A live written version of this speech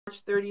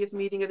30th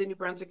meeting of the New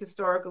Brunswick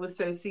Historical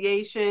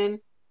Association.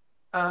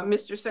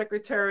 Mr.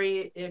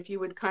 Secretary, if you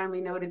would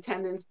kindly note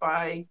attendance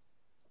by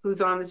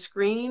who's on the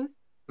screen.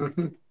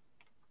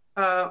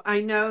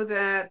 I know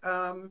that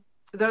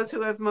those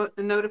who have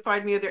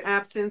notified me of their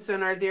absence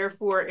and are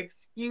therefore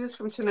excused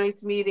from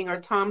tonight's meeting are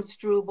Tom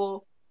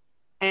Struble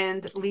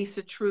and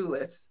Lisa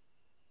Trulis.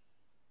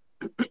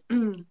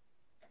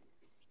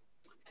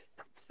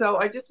 So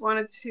I just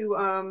wanted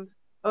to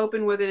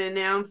open with an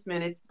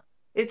announcement.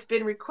 It's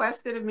been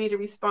requested of me to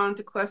respond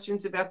to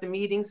questions about the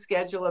meeting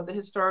schedule of the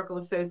Historical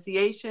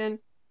Association.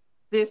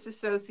 This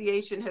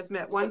association has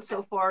met once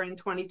so far in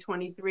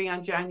 2023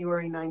 on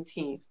January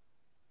 19th.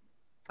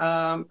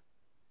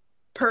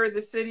 Per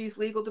the city's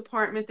legal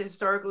department, the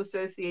Historical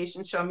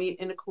Association shall meet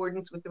in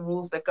accordance with the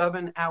rules that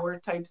govern our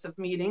types of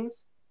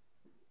meetings.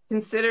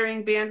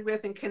 Considering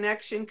bandwidth and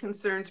connection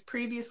concerns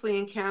previously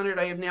encountered,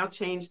 I have now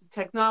changed the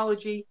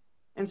technology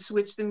and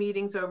switched the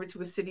meetings over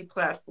to a city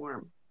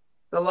platform.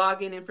 The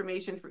login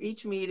information for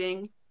each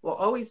meeting will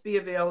always be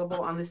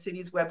available on the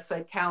city's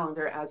website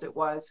calendar as it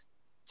was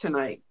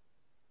tonight.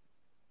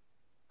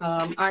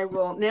 I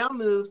will now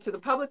move to the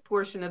public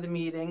portion of the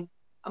meeting.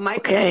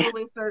 Michael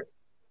Julie,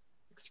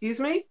 excuse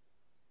me?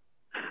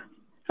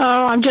 Oh,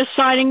 I'm just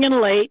signing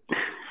in late.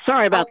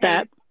 Sorry about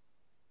that.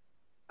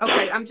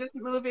 Okay, I'm just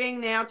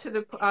moving now to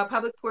the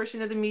public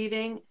portion of the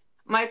meeting.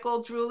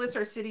 Michael Drulis,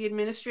 our city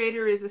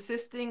administrator, is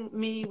assisting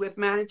me with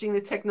managing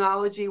the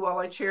technology while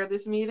I chair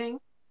this meeting.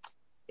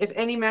 If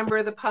any member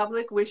of the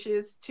public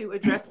wishes to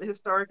address the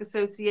Historic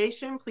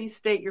Association, please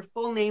state your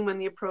full name when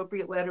the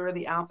appropriate letter of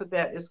the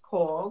alphabet is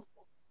called.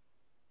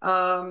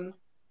 I'm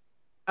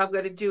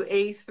going to do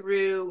A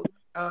through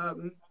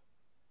M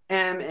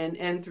and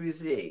N through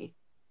Z.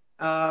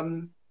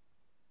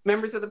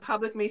 Members of the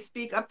public may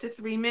speak up to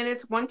 3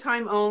 minutes, one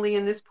time only,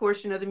 and this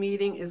portion of the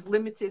meeting is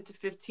limited to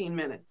 15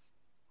 minutes.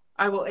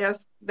 I will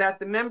ask that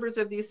the members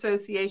of the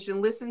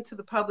association listen to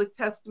the public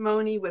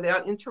testimony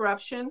without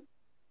interruption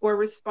or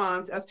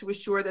response as to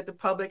assure that the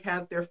public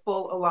has their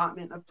full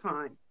allotment of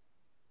time.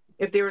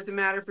 If there is a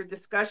matter for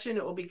discussion,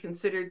 it will be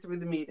considered through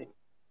the meeting.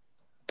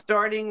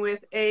 Starting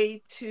with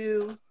A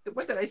to,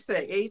 what did I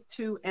say? A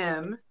to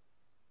M,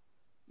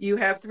 you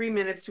have 3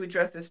 minutes to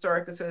address the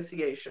Historic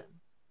Association.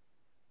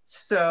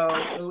 So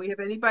do we have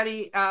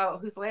anybody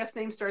whose last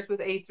name starts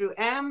with A through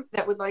M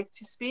that would like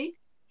to speak?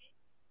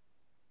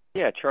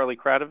 Yeah, Charlie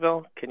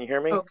Cradaville. Can you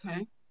hear me?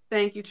 Okay.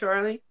 Thank you,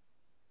 Charlie.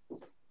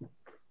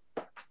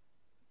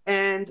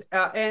 And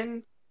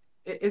N,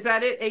 is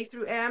that it? A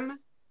through M?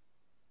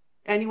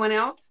 Anyone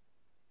else?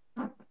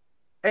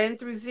 N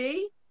through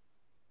Z?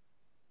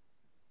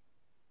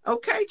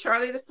 Okay,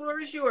 Charlie, the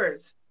floor is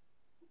yours.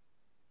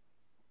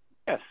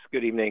 Yes,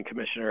 good evening,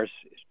 commissioners.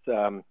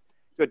 It's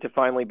good to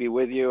finally be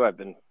with you. I've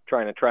been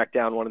trying to track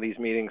down one of these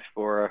meetings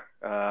for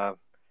a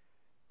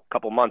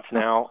couple months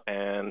now,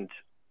 and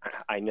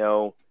I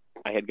know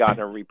I had gotten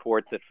a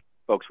report that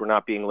folks were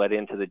not being let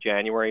into the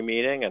January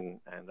meeting, and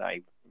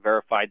I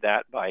verified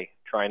that by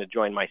trying to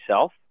join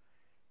myself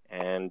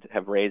and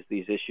have raised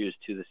these issues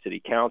to the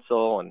city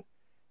council and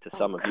to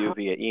some of you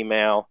via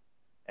email.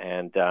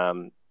 And,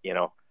 you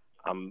know,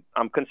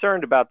 I'm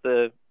concerned about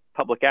the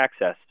public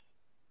access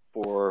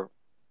for,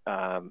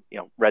 you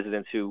know,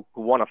 residents who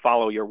want to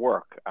follow your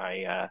work.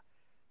 I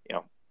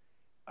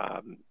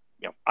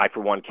for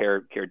one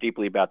care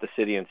deeply about the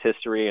city and its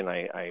history, and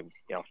I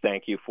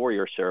thank you for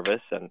your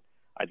service. And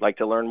I'd like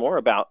to learn more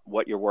about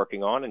what you're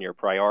working on and your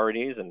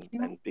priorities, and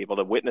be able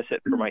to witness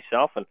it for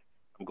myself. And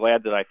I'm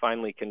glad that I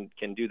finally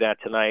can do that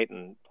tonight,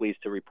 and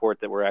pleased to report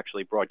that we're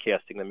actually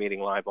broadcasting the meeting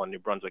live on New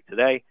Brunswick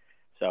Today.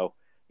 So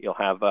you'll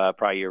have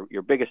probably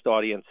your biggest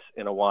audience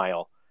in a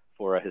while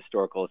for a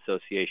historical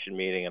association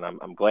meeting, and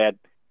I'm glad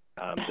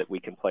that we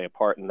can play a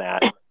part in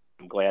that.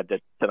 I'm glad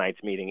that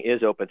tonight's meeting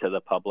is open to the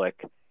public,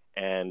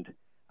 and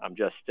I'm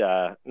just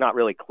not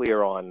really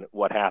clear on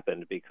what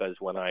happened, because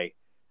when I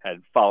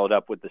had followed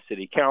up with the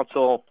city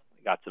council,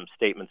 I got some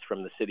statements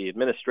from the city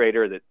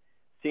administrator that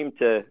seemed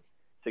to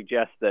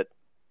suggest that,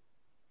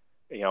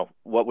 you know,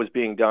 what was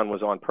being done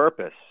was on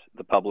purpose.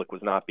 The public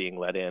was not being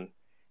let in,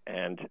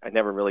 and I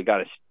never really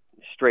got a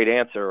straight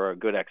answer or a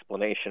good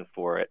explanation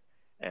for it.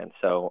 And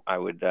so I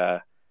would,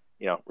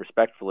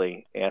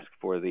 respectfully ask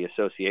for the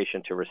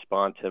association to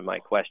respond to my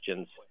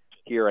questions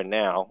here and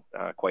now,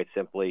 quite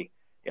simply,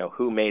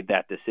 who made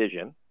that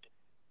decision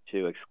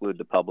to exclude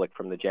the public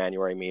from the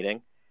January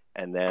meeting,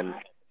 and then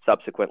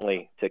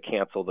subsequently to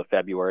cancel the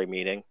February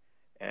meeting,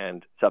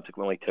 and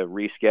subsequently to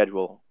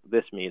reschedule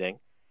this meeting.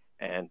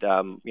 And,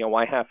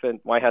 why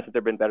hasn't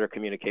there been better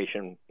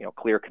communication,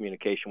 clear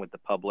communication with the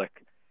public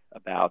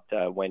about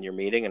when you're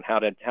meeting and how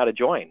to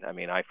join? I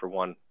mean, I, for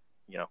one,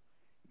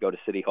 go to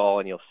City Hall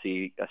and you'll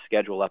see a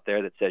schedule up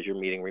there that says you're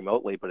meeting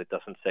remotely, but it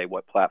doesn't say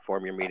what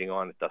platform you're meeting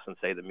on. It doesn't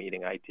say the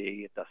meeting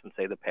ID. It doesn't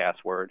say the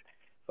password.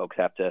 Folks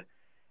have to,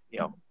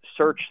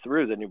 search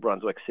through the New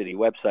Brunswick City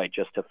website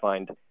just to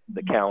find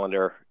the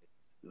calendar,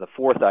 the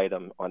fourth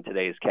item on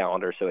today's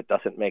calendar, so it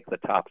doesn't make the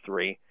top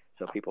three.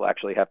 So people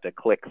actually have to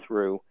click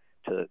through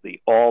to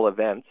the all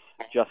events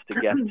just to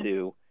get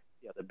to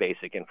the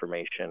basic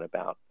information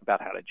about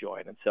how to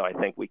join. And so I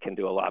think we can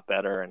do a lot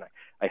better. And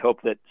I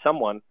hope that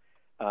someone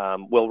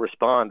will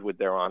respond with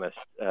their honest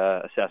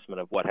assessment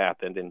of what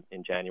happened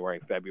in January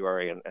and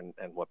February and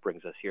what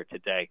brings us here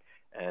today.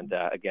 And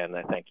again,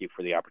 I thank you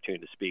for the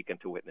opportunity to speak and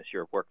to witness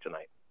your work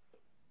tonight.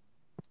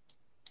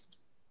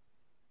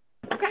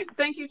 Okay,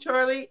 thank you,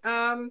 Charlie.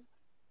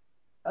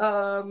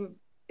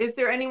 Is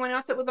there anyone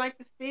else that would like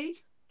to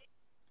speak?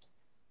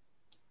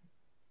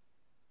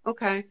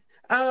 Okay.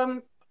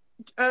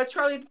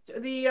 Charlie,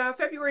 the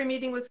February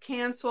meeting was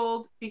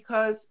canceled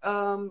because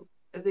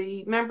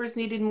the members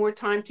needed more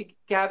time to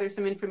gather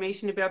some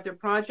information about their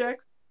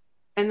project,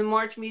 and the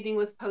March meeting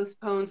was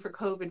postponed for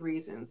COVID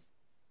reasons.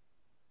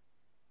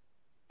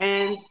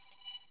 And,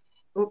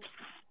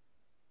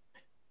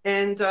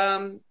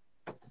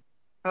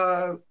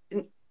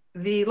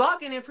 the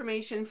login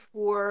information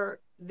for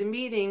the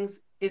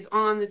meetings is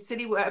on the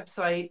city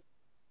website,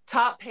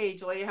 top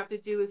page. All you have to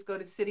do is go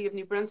to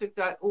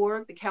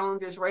cityofnewbrunswick.org. The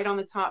calendar is right on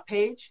the top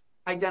page,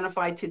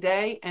 identified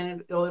today,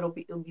 and it'll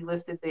be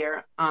listed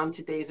there on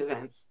today's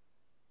events.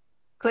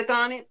 Click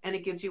on it, and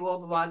it gives you all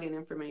the login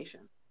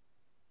information.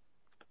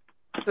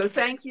 So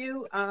thank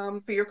you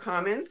for your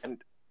comments.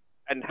 And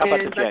how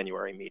about the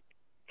January meeting?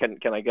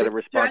 Can I get a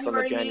response on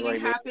the January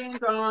meeting?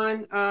 Happened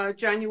on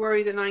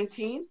January the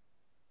 19th.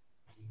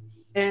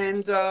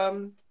 And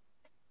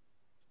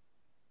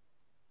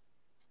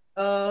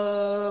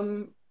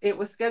it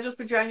was scheduled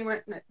for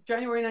January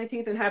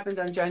 19th and happened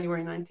on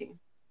January 19th.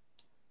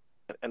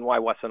 And why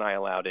wasn't I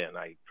allowed in?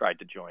 I tried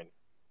to join.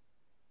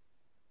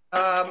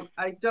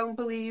 I don't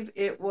believe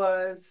it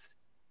was.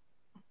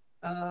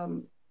 I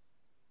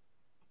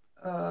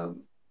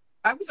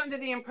was under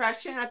the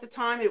impression at the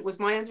time, it was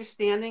my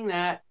understanding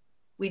that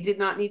we did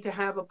not need to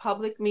have a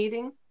public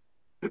meeting.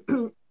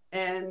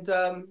 And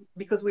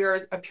because we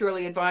are a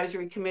purely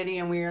advisory committee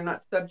and we are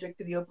not subject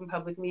to the Open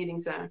Public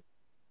Meetings Act.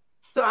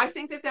 So I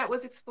think that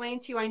was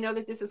explained to you. I know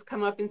that this has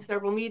come up in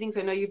several meetings.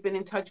 I know you've been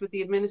in touch with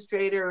the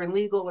administrator and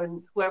legal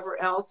and whoever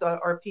else,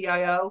 our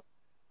PIO,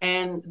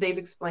 and they've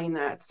explained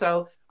that.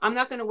 So I'm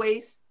not going to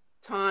waste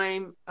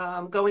time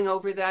going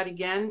over that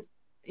again.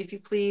 If you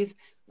please,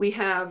 we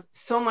have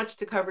so much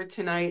to cover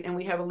tonight and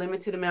we have a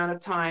limited amount of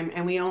time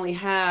and we only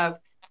have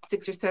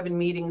 6 or 7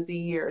 meetings a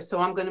year. So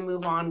I'm going to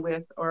move on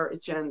with our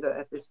agenda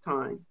at this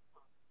time.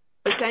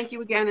 But thank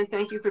you again, and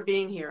thank you for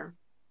being here.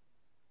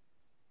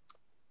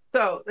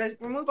 So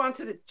we'll move on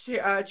to the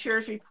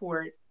chair's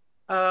report.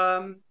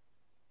 The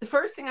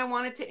first thing I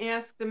wanted to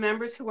ask the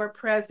members who are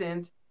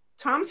present,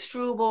 Tom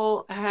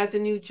Struble has a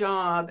new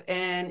job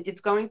and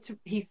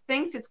he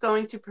thinks it's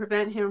going to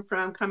prevent him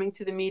from coming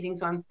to the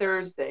meetings on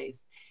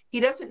Thursdays. He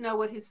doesn't know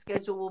what his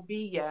schedule will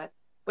be yet,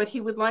 but he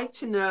would like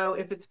to know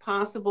if it's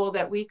possible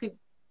that we could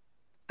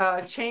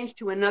change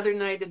to another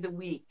night of the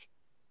week.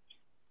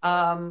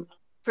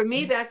 For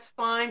me, that's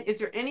fine. Is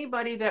there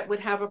anybody that would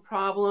have a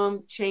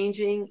problem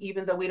changing,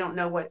 even though we don't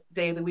know what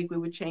day of the week we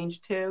would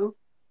change to?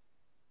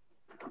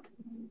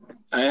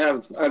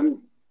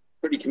 I'm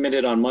pretty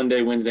committed on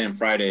Monday, Wednesday, and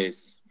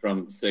Fridays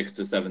from 6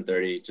 to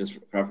 7:30, just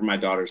for my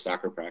daughter's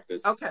soccer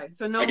practice. Okay,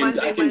 so no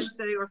Monday,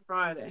 Wednesday, or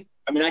Friday.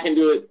 I mean, I can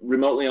do it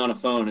remotely on a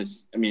phone.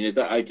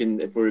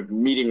 If we're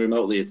meeting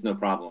remotely, it's no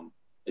problem.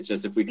 It's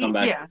just if we come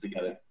back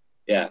together.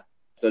 Yeah.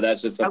 So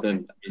that's just something.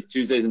 Okay. I mean,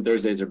 Tuesdays and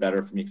Thursdays are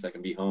better for me because I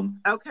can be home.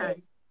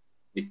 Okay.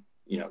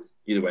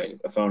 Either way,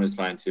 a phone is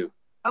fine too.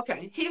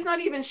 Okay. He's not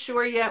even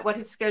sure yet what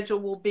his schedule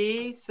will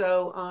be.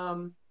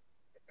 So,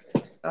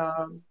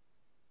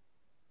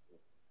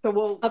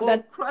 we'll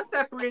cross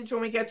that bridge when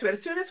we get to it.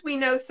 As soon as we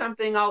know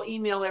something, I'll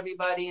email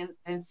everybody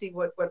and see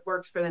what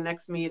works for the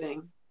next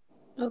meeting.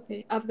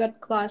 Okay. I've got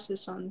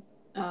classes on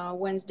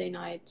Wednesday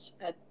nights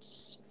at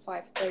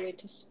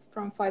 5:30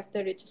 from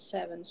 5:30 to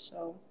 7.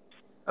 So.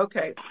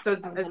 Okay, so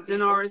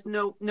Dinar is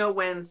no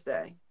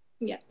Wednesday.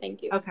 Yeah,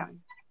 thank you. Okay.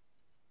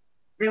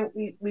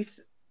 We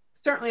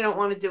certainly don't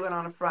want to do it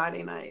on a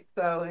Friday night.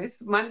 So it's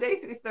Monday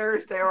through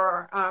Thursday are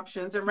our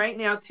options. And right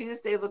now,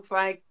 Tuesday looks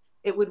like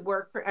it would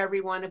work for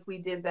everyone if we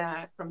did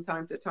that from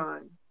time to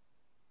time.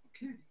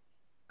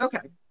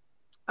 Okay.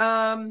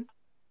 The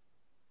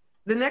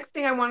next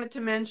thing I wanted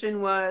to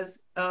mention was,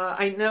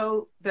 I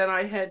know that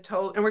I had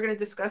told, and we're going to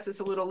discuss this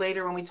a little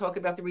later when we talk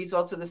about the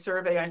results of the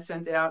survey I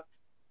sent out,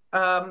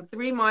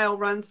 3 Mile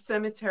Run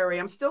Cemetery.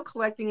 I'm still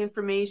collecting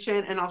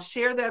information and I'll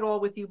share that all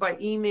with you by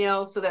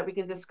email so that we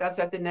can discuss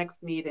at the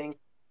next meeting.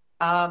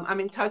 I'm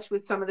in touch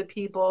with some of the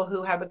people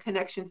who have a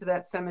connection to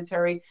that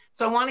cemetery.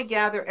 So I want to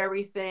gather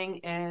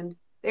everything, and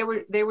they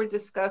were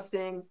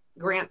discussing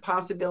grant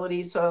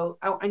possibilities. So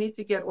I need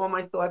to get all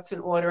my thoughts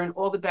in order and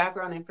all the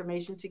background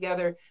information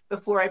together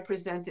before I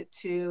present it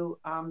to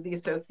the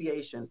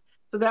association.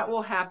 So that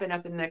will happen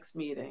at the next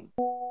meeting.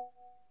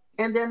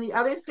 And then the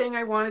other thing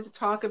I wanted to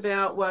talk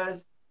about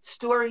was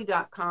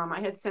story.com. I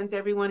had sent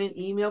everyone an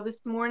email this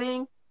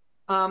morning.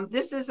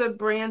 This is a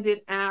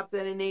branded app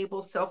that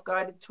enables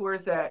self-guided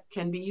tours that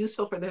can be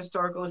useful for the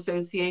Historical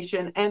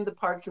Association and the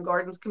Parks and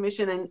Gardens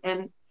Commission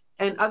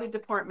and other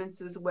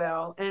departments as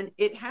well. And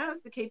it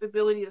has the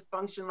capability to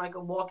function like a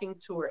walking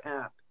tour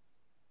app.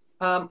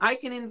 I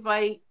can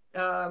invite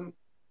a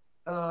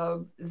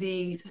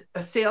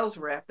sales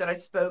rep that I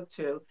spoke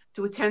to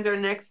attend our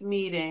next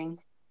meeting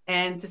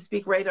and to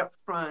speak right up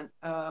front,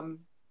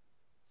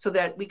 so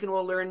that we can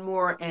all learn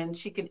more, and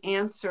she can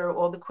answer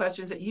all the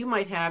questions that you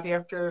might have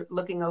after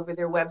looking over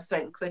their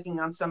website and clicking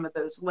on some of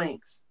those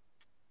links.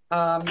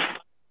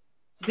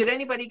 Did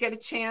anybody get a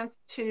chance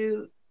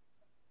to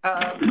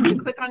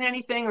click on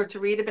anything or to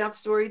read about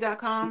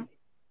story.com?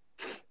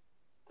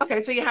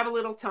 Okay, so you have a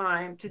little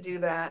time to do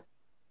that.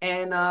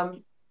 And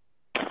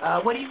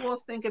what do you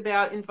all think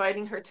about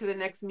inviting her to the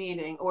next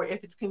meeting, or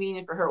if it's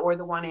convenient for her, or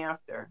the one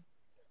after?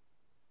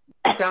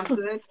 Sounds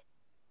good?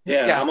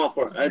 Yeah, I'm all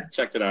for it. I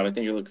checked it out. I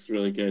think it looks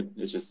really good.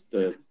 It's just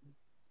the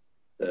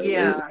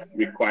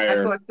require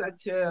I thought so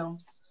too.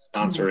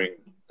 Sponsoring.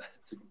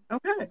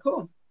 Okay,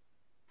 cool.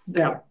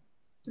 Yeah,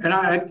 and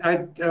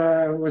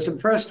I was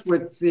impressed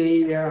with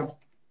the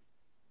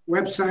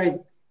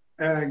website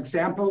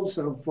examples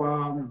of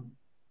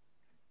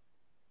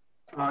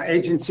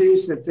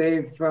agencies that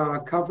they've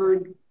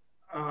covered.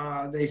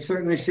 They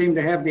certainly seem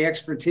to have the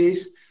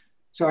expertise.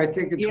 So I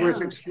think it's worth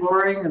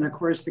exploring. And of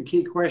course, the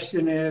key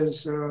question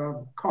is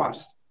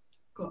cost.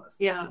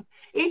 Yeah.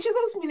 Each of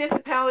those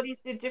municipalities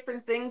did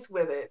different things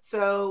with it.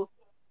 So,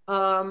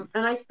 and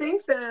I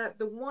think that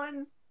the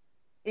one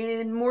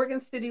in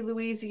Morgan City,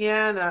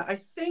 Louisiana, I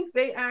think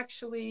they're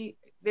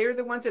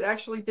the ones that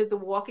actually did the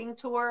walking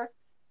tour.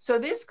 So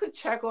this could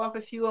check off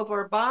a few of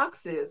our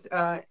boxes,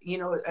 you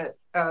know,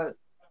 a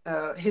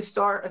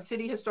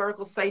city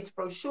historical sites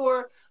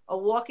brochure, a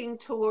walking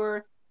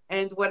tour,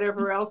 and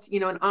whatever else,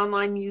 you know, an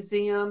online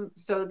museum.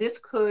 So this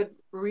could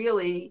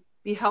really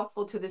be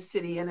helpful to the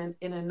city in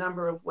a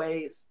number of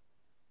ways,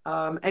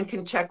 and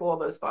can check all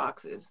those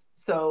boxes.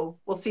 So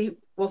we'll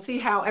see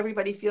how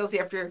everybody feels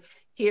after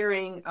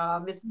hearing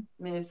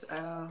Miss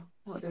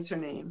what is her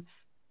name?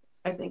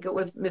 I think it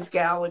was Miss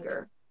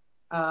Gallagher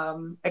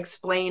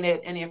explain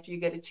it, and after you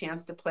get a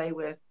chance to play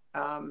with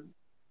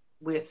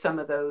some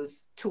of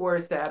those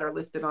tours that are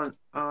listed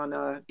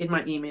on in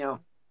my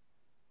email.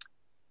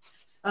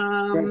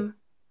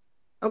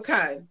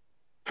 Okay,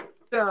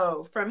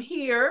 so from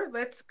here,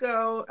 let's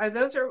go.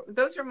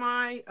 Those are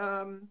my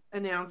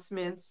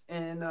announcements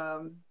and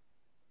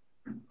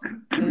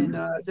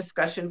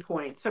discussion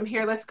points. From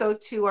here, let's go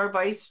to our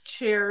vice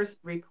chair's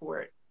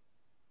report.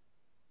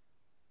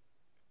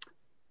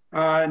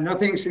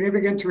 Nothing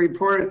significant to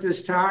report at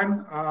this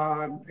time,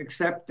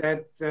 except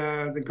that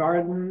the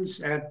gardens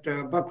at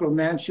Bucklow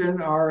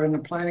Mansion are in the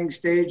planning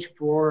stage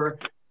for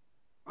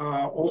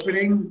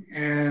opening,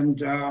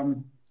 and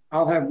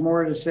I'll have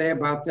more to say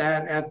about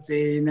that at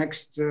the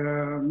next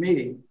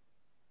meeting.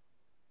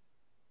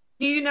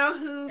 Do you know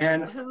who's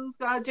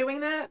doing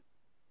that?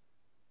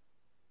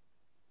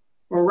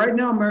 Well, right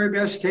now, Mary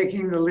Beth's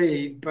taking the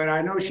lead, but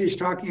I know she's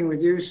talking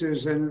with you,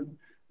 Susan.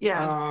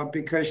 Yes.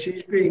 Because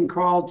she's being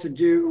called to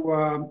do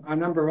a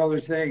number of other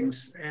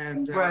things,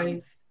 and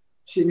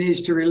she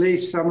needs to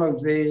release some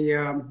of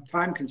the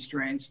time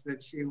constraints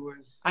that she was.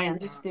 I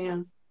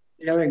understand.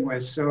 Dealing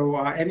with. So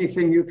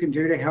anything you can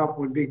do to help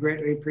would be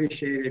greatly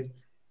appreciated.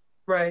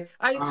 Right.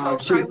 I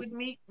told her I would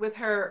meet with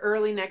her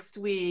early next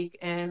week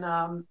and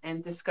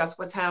discuss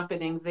what's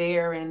happening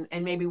there, and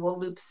maybe we'll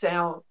loop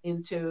Sal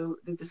into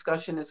the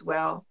discussion as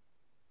well.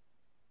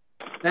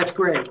 That's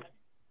great.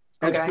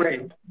 That's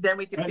great. Then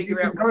we can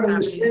figure out what's happening.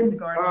 Go to the same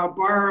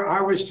bar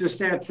I was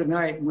just at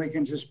tonight, and we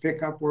can just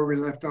pick up where we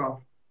left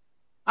off.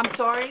 I'm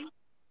sorry?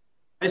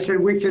 I said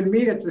we can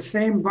meet at the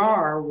same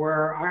bar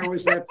where I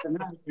was at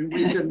tonight, and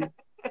we can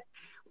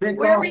pick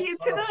where off were you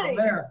tonight? From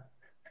there.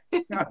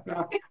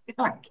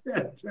 I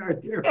can't tell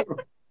you.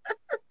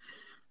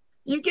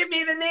 You give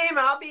me the name,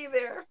 I'll be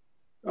there.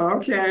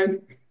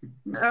 Okay.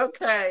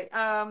 Okay.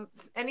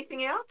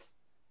 Anything else?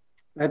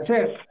 That's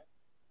it.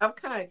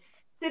 Okay.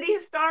 City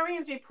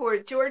Historians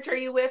Report. George, are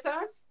you with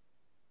us?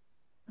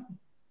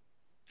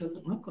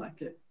 Doesn't look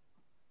like it.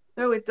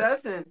 No, it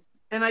doesn't.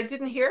 And I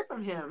didn't hear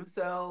from him.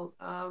 So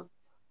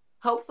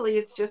hopefully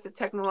it's just a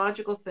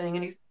technological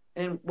thing,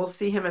 and we'll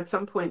see him at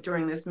some point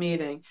during this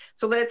meeting.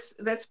 So let's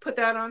put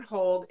that on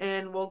hold,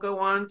 and we'll go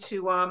on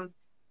to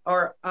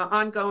our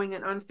ongoing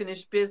and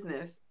unfinished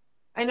business.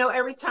 I know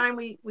every time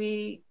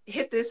we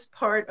hit this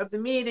part of the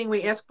meeting,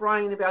 we ask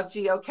Brian about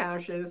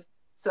geocaches.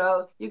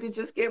 So you could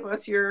just give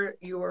us your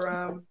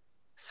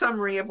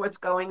summary of what's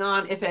going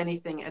on, if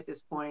anything, at this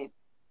point.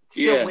 It's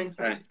still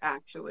winter,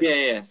 actually.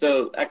 Yeah.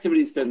 So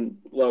activity's been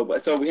low.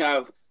 So we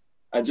have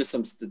just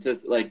some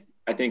statistics. Like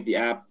I think the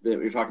app that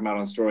we're talking about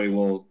on Story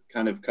will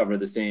kind of cover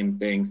the same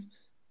things,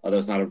 although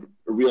it's not a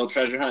real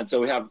treasure hunt.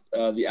 So we have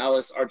the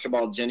Alice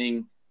Archibald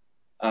Jennings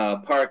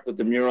Park with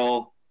the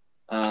mural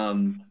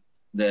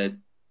that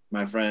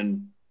my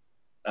friend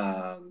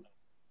Bob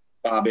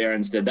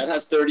Aarons did. That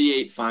has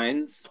 38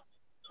 finds.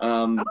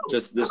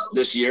 Just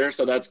this year,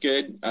 so that's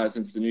good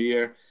since the new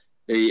year.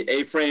 The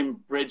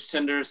A-frame Bridge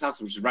Tenders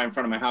House, which is right in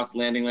front of my house,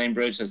 Landing Lane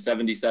Bridge, has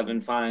 77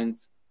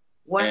 finds.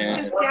 What,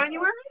 this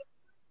January?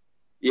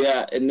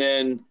 Yeah, and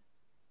then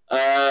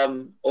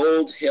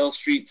Old Hale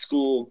Street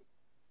School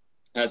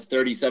has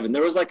 37.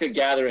 There was like a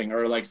gathering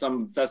or like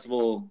some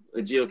festival, a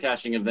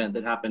geocaching event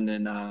that happened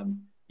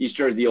in East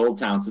Jersey, Old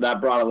Town. So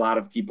that brought a lot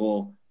of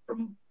people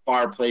from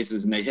far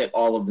places, and they hit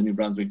all of the New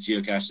Brunswick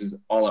geocaches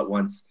all at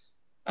once.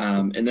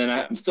 And then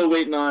I'm still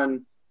waiting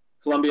on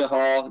Columbia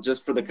Hall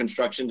just for the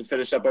construction to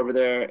finish up over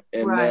there.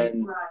 And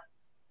then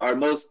our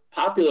most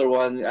popular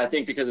one, I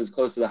think because it's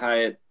close to the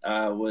Hyatt,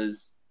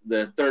 was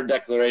the third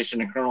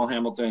declaration of Colonel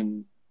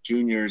Hamilton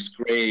Jr.'s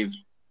grave.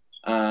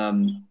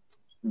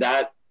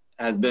 That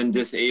has been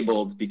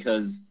disabled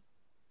because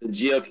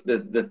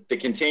the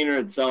container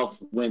itself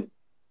went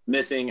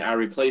missing. I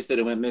replaced it.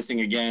 It went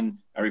missing again.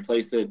 I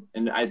replaced it.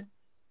 And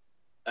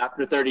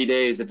after 30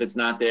 days, if it's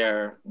not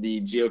there,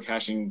 the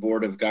geocaching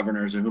board of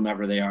governors or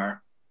whomever they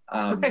are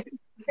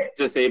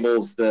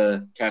disables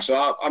the cache. So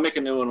I'll make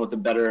a new one with a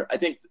better, I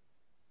think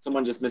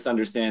someone just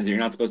misunderstands it. You're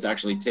not supposed to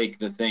actually take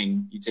the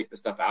thing. You take the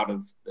stuff out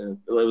of it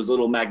was a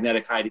little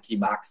magnetic hide a key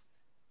box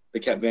that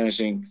kept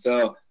vanishing.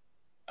 So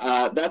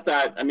that's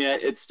that. I mean,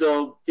 it's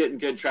still getting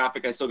good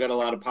traffic. I still got a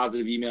lot of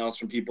positive emails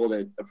from people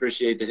that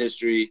appreciate the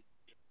history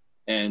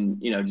and,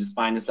 you know, just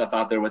finding stuff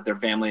out there with their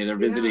family. They're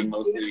visiting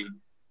mostly,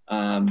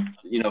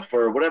 you know,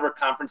 for whatever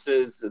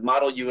conferences.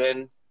 Model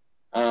UN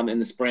in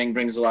the spring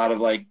brings a lot of,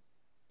 like,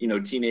 you know,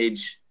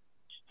 teenage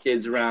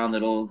kids around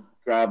that'll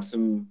grab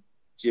some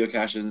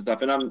geocaches and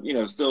stuff. And I'm, you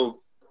know,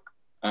 still,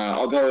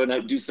 I'll go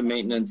and do some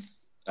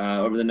maintenance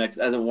over the next,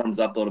 as it warms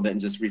up a little bit,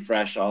 and just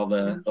refresh all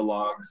the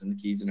logs and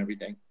the keys and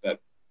everything. But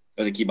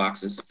or the key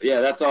boxes. But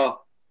yeah, that's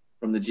all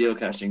from the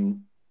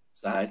geocaching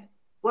side.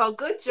 Well,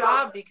 good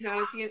job,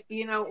 because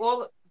you know,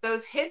 all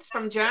those hits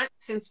from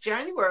since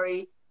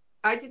January,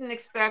 I didn't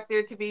expect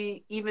there to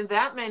be even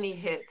that many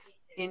hits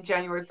in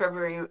January,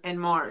 February, and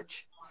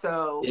March.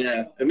 So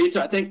yeah, and me too.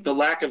 I think the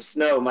lack of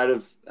snow might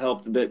have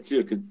helped a bit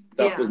too, because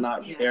stuff was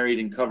not buried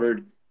and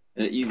covered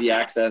and easy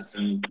access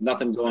and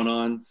nothing going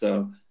on.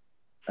 So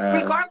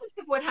regardless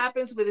of what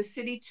happens with a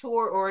city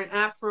tour or an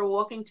app for a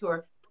walking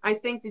tour, I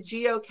think the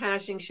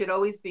geocaching should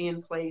always be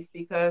in place,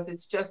 because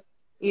it's just,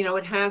 you know,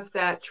 it has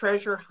that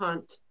treasure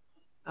hunt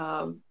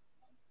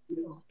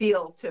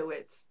feel to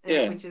it,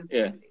 which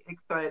is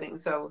exciting.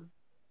 So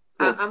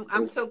cool.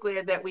 I'm so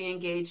glad that we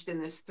engaged in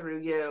this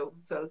through you.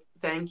 So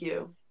thank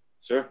you.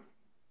 Sure.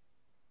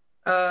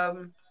 I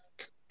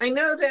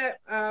know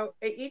that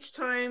each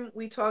time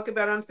we talk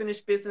about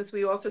unfinished business,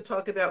 we also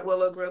talk about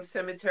Willow Grove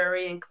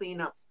Cemetery and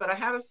cleanups, but I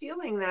have a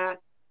feeling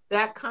that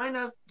kind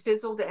of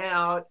fizzled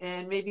out,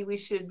 and maybe we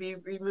should be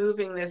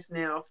removing this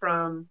now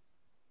from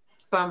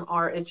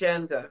our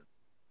agenda.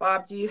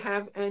 Bob, do you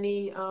have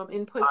any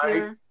input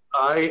here?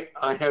 I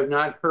have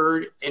not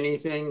heard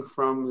anything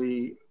from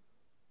the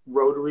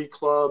Rotary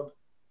Club.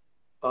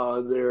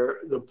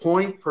 The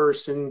point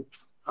person,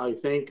 I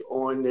think,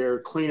 on their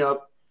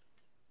cleanup,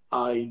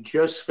 I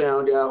just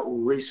found out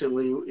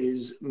recently,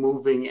 is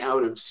moving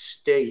out of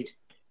state.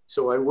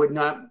 So I would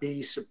not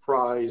be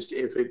surprised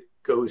if it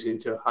goes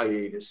into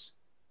hiatus.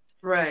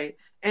 Right.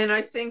 And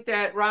I think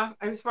that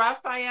is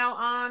Raphael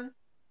on?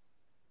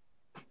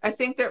 I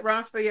think that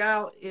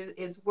Raphael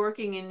is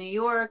working in New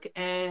York,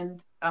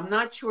 and I'm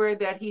not sure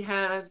that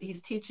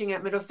he's teaching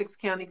at Middlesex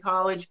County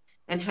College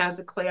and has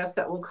a class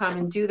that will come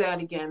and do that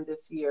again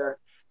this year.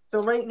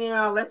 So right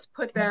now, let's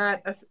put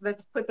that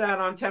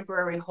on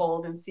temporary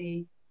hold and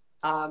see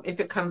if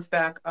it comes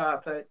back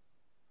up. But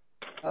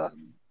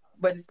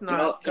it's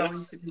not going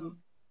to be.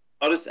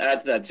 I'll just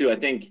add to that too. I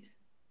think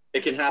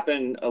it can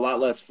happen a lot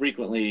less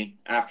frequently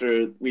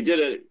after we did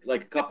it,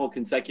 like a couple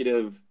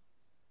consecutive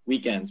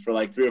weekends for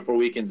like 3 or 4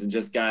 weekends, and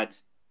just got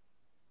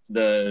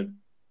the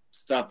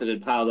stuff that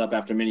had piled up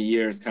after many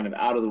years kind of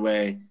out of the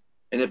way.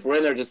 And if we're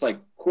in there just like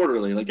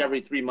quarterly, like every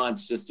 3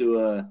 months, just do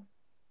a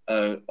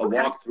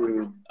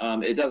walkthrough.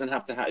 It doesn't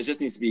have to it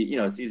just needs to be, you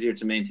know, it's easier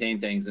to maintain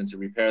things than to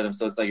repair them.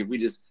 So it's like, if we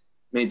just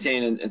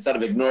maintain and instead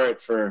of ignore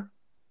it for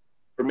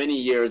many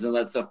years and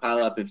let stuff pile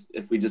up,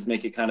 if we just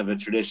make it kind of a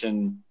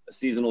tradition, a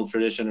seasonal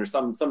tradition, or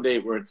some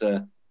date where it's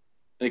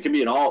and it can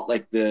be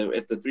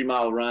if the 3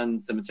 mile run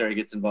cemetery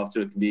gets involved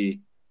too, it can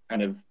be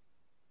kind of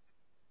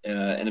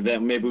an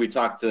event. Maybe we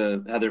talk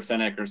to Heather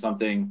Fennick or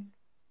something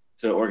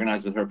to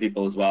organize with her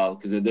people as well,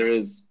 because there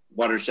is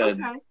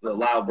watershed. Okay. The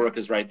Lyle Brook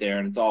is right there,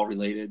 and it's all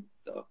related.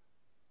 So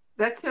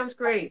that sounds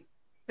great.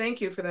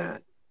 Thank you for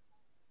that.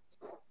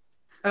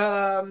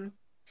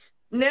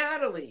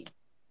 Natalie,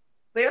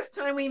 last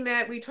time we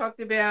met, we talked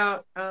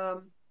about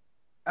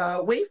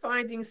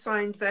wayfinding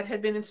signs that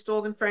had been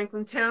installed in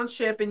Franklin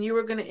Township, and you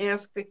were going to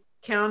ask the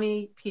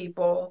county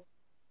people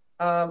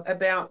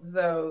about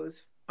those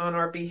on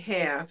our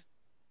behalf.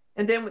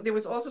 And then there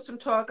was also some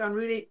talk on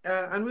Route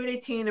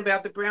 18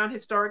 about the Brown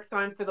Historic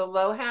sign for the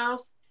Low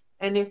House,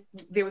 and if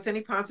there was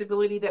any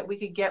possibility that we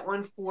could get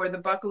one for the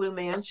Buckaloo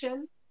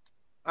Mansion,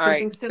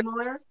 something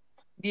similar.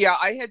 Yeah,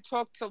 I had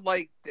talked to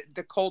like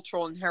the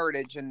Cultural and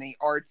Heritage and the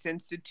Arts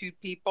Institute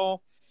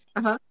people.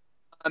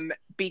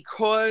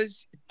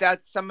 Because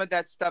some of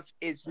that stuff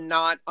is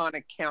not on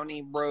a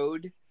county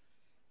road.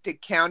 The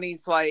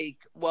county's like,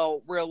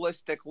 well,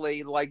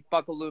 realistically, like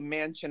Buckaloo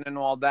Mansion and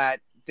all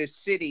that, the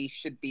city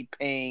should be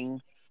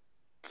paying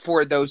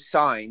for those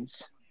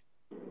signs,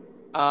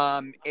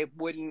 it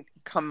wouldn't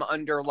come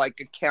under like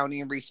a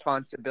county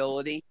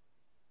responsibility.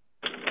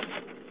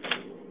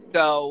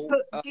 So,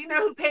 do you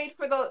know who paid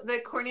for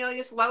the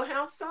Cornelius Low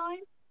House sign?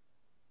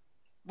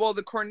 well,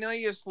 the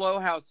Cornelius Low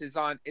House is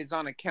on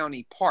a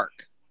county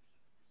park.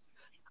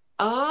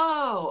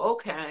 Oh,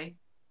 okay.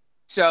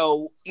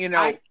 So, you know,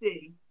 I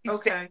see.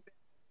 Okay.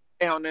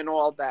 Down and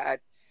all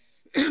that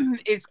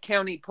is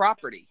county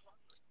property.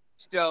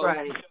 So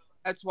Right.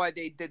 that's why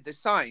they did the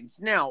signs.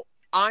 Now,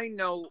 I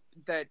know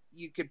that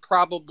you could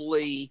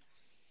probably,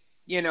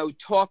 you know,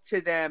 talk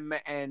to them,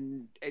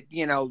 and,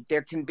 you know,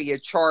 there can be a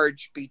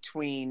charge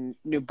between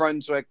New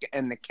Brunswick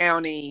and the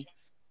county.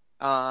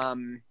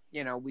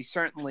 You know,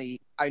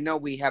 I know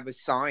we have a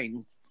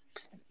sign,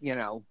 you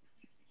know,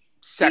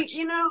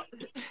 section. You know,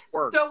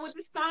 works. so with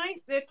the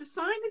sign, if the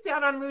sign is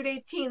out on Route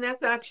 18,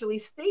 that's actually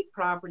state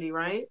property,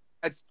 right?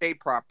 That's state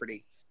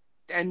property.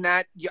 And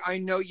that, I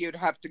know you'd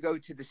have to go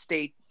to the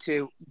state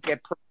to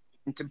get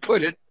permission to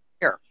put it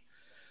here.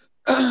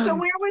 So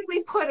where would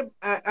we put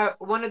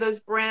one of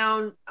those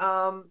brown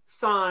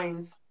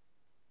signs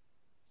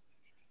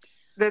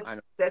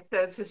that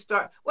says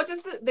historic? What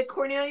does the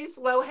Cornelius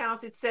Low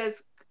House, it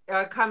says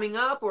coming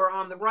up or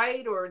on the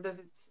right, or does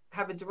it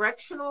have a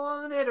directional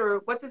on it, or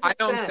what does it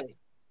say?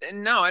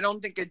 No, I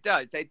don't think it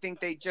does. I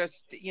think they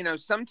just, you know,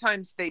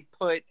 sometimes they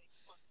put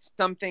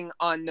something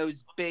on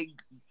those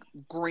big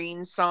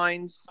green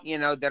signs, you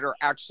know, that are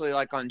actually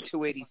like on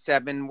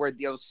 287, where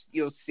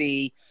you'll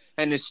see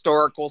an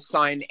historical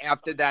sign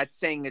after that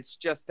saying it's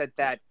just at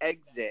that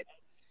exit.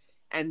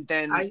 And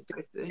then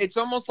it's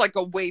almost like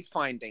a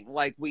wayfinding,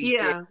 like we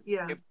did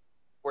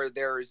where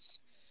there's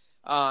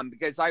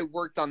because I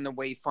worked on the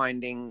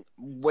wayfinding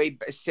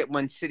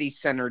when City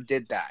Center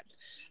did that.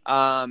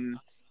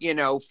 You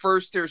know,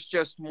 first there's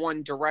just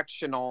one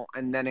directional,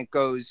 and then it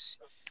goes,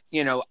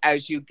 you know,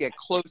 as you get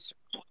closer.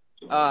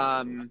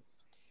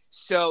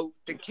 So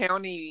the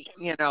county,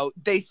 you know,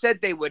 they said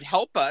they would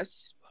help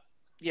us,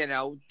 you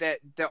know, that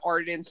the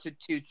Art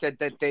Institute said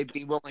that they'd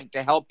be willing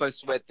to help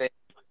us with it.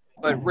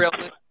 But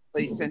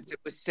realistically, since it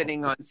was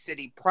sitting on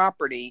city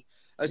property,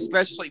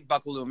 especially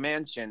Buckaloo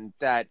Mansion,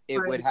 that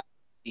it would have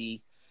to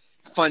be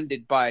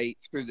funded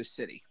through the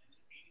city.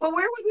 Well,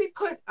 where would we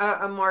put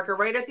a marker?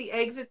 Right at the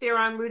exit there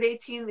on Route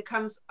 18 that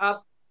comes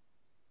up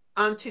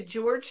onto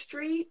George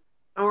Street,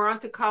 or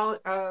onto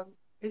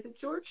is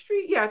it George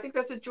Street? Yeah, I think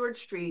that's a George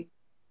Street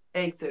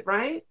exit,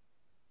 right?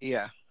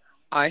 Yeah.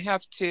 I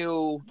have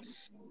to,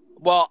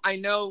 well, I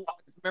know,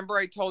 remember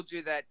I told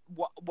you that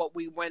what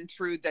we went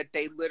through, that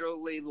they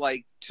literally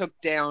like took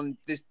down,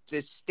 this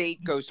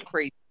state goes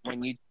crazy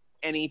when you do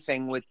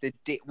anything with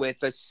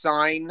a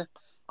sign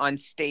on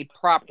state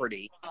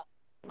property.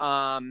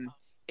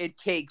 It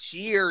takes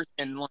years,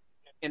 and,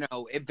 you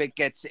know, if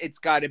it's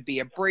got to be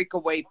a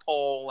breakaway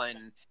pole,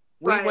 and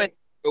we went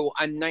through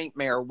a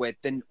nightmare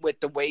with the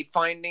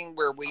wayfinding,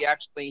 where we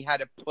actually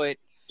had to put,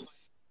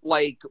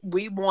 like,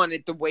 we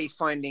wanted the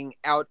wayfinding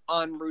out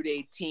on Route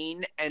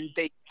 18, and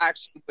they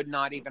actually would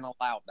not even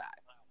allow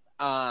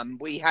that.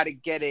 We had to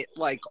get it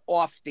like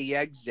off the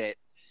exit,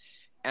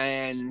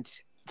 and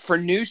for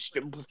news,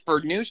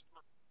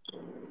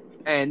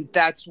 and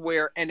that's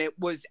where, and it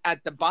was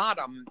at the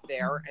bottom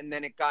there, and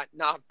then it got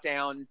knocked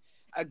down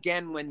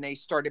again when they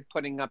started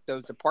putting up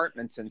those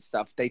apartments and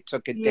stuff. They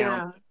took it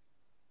down.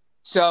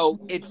 So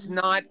it's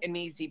not an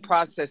easy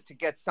process to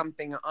get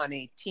something on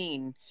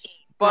 18,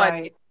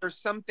 but if there's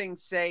something,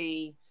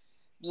 say,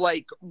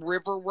 like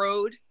River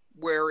Road,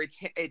 where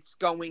it's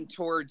going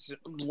towards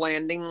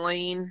Landing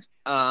Lane,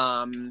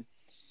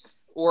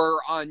 or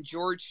on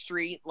George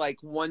Street, like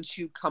once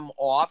you come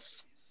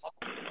off,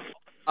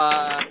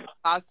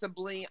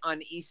 possibly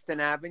on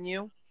Easton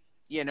Avenue,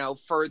 you know,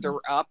 further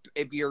up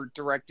if you're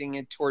directing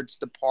it towards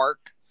the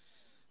park.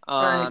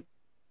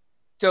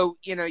 So,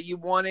 you know, you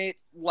want it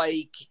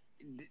like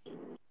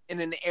in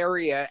an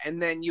area,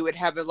 and then you would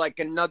have it like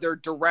another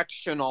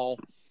directional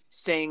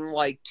saying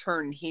like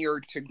turn here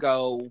to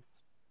go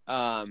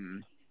up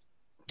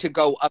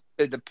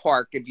to the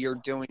park if you're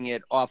doing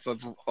it off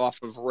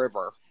of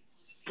River.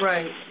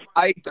 Right.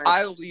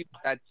 I'll use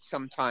that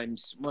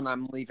sometimes when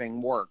I'm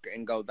leaving work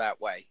and go that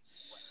way.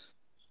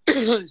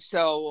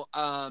 So,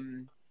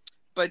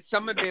 but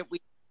some of it,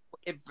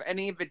 if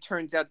any of it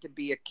turns out to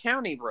be a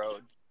county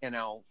road, you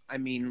know, I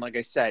mean, like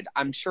I said,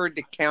 I'm sure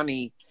the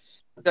county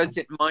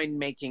doesn't mind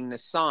making the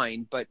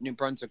sign, but New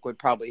Brunswick would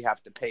probably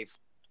have to pay for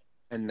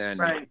it. And then,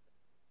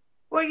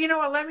 well, you know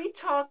what? Let me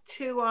talk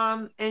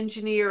to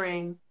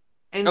engineering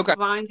and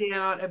find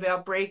out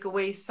about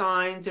breakaway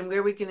signs and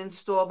where we can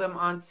install them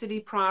on city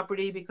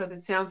property, because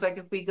it sounds like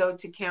if we go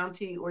to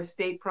county or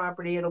state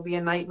property, it'll be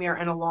a nightmare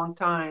and a long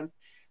time.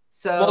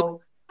 So,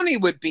 well, the county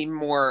would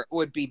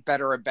be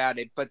better about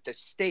it, but the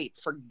state,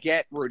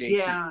 forget Route 18.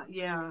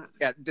 Yeah.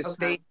 The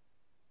state,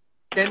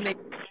 then they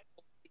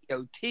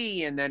DOT,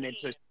 and then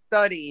it's a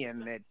study,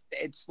 and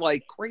it's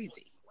like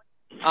crazy.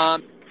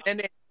 And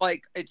it's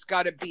like it's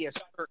got to be a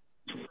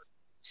certain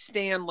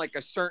stand, like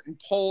a certain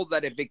pole,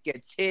 that if it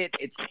gets hit,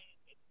 it's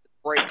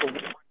break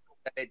away,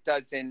 that it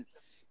doesn't,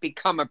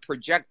 become a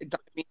project. I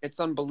mean, it's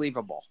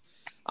unbelievable.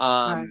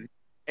 Right.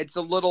 It's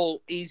a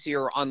little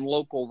easier on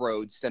local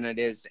roads than it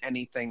is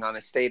anything on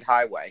a state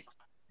highway.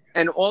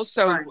 And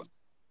also, Right.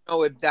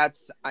 oh, if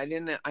that's, I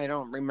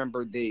don't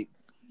remember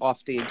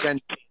off the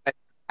agenda. It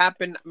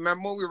happened.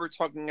 Remember we were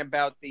talking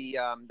about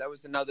that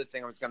was another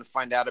thing I was going to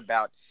find out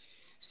about.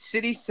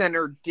 City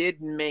Center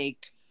did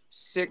make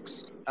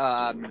 6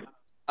 of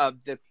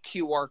the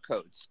QR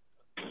codes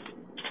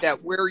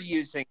that we're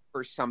using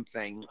for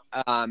something.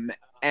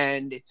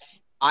 And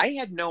I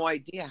had no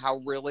idea how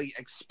really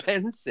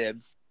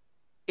expensive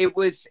it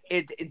was.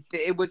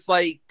 It was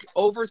like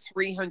over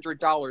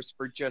 $300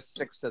 for just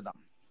 6 of them.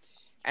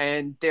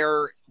 And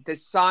the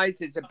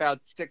size is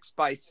about 6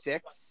 by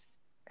 6.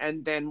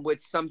 And then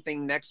with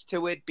something next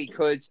to it,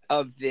 because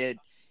of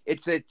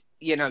it's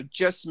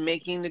just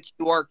making the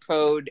QR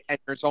code, and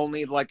there's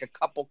only like a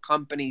couple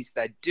companies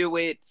that do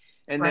it.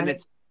 And then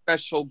it's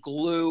special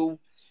glue.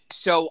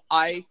 So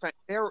I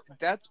found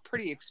that's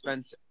pretty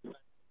expensive.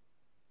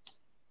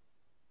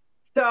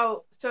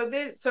 So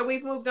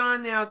we've moved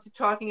on now to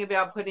talking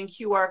about putting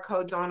QR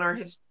codes on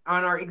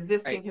our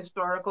existing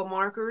historical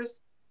markers.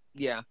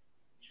 Yeah.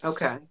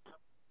 Okay.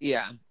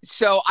 Yeah.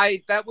 So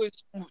that was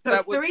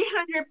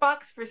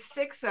 $300 for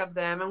 6 of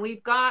them, and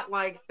we've got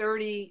like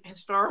 30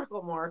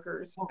 historical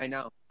markers. I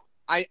know.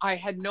 I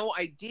had no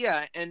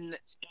idea, and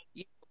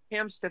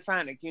Pam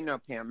Stefanik,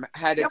 Pam,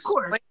 had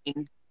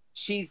explained.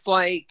 She's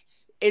like,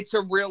 it's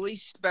a really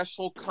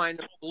special kind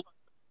of glue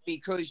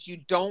because you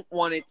don't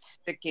want it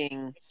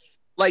sticking.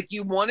 Like,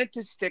 you want it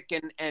to stick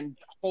and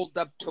hold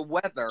up to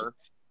weather,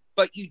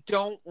 but you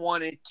don't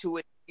want it to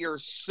adhere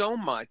so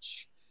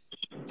much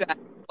that,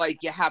 like,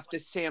 you have to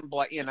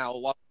sandblast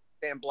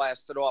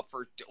it off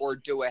or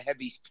do a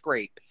heavy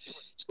scrape.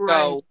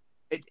 So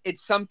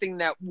it's something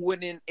that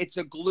it's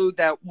a glue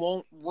that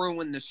won't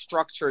ruin the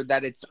structure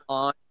that it's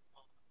on,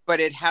 but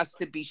it has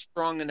to be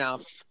strong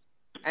enough.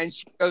 And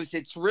she goes,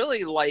 it's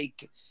really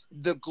like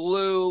the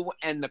glue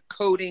and the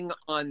coating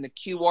on the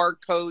QR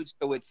code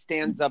so it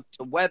stands up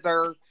to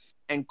weather,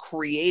 and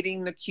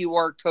creating the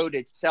QR code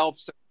itself.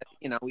 So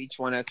that, each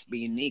one has to be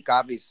unique,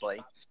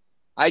 obviously.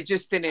 I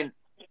just didn't,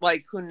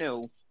 who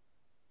knew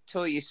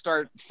till you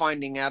start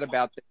finding out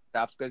about this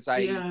stuff? Because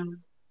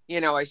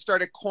I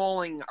started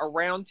calling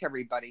around to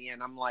everybody,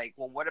 and I'm like,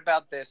 well, what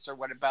about this or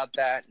what about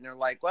that? And they're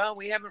like, well,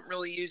 we haven't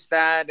really used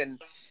that.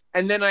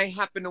 And then I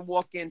happened to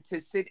walk into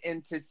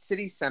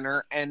City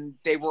Center, and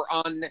they were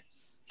on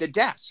the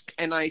desk.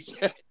 And I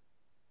said,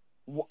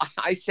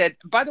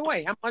 by the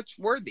way, how much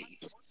were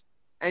these?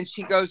 And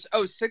she goes,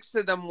 6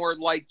 of them were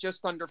like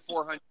just under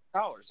 $400.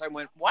 I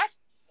went, what?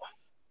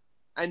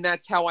 And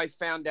that's how I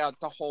found out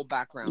the whole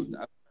background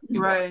of it.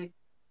 Right.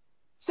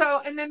 So,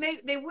 and then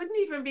they wouldn't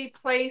even be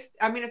placed.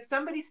 I mean, if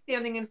somebody's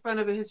standing in front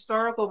of a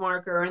historical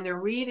marker and they're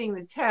reading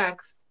the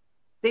text,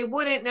 they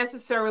wouldn't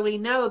necessarily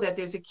know that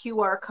there's a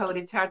QR code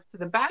attached to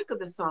the back of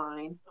the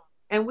sign.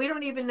 And we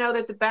don't even know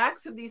that the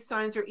backs of these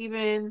signs are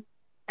even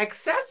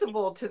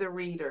accessible to the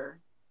reader.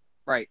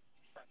 Right.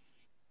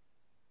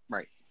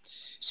 Right.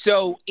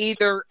 So and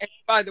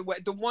by the way,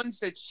 the ones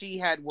that she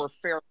had were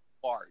fairly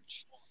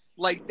large.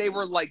 Like, they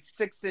were like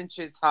 6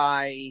 inches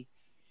high,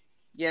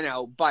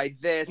 by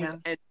this. Yeah.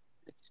 And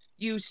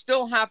you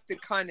still have to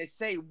kind of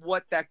say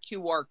what that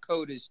QR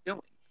code is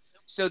doing.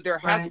 So there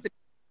has to be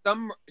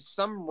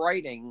some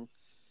writing,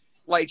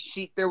 like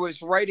there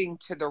was writing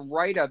to the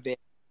right of it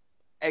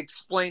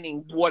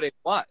explaining what it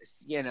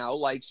was,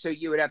 so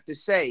you would have to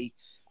say,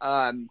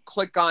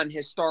 click on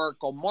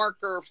historical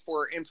marker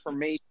for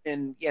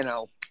information,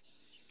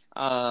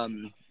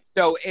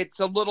 so it's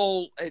a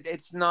little,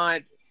 it's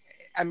not,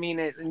 I mean,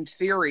 in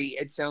theory,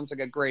 it sounds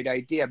like a great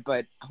idea,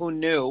 but who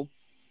knew,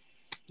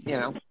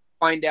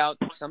 find out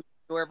something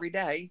new every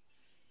day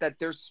that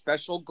there's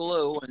special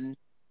glue. And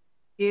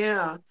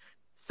yeah.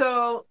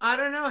 So I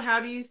don't know. How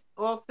do you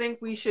all think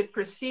we should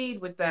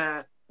proceed with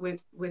that?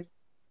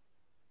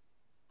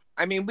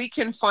 I mean, we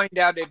can find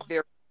out if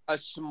there's a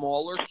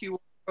smaller QR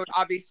code.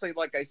 Obviously,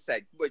 like I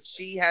said, what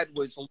she had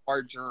was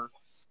larger,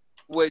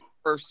 was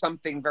for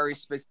something very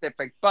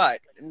specific. But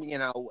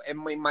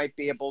and we might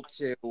be able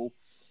to.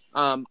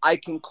 I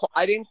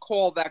didn't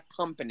call that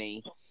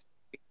company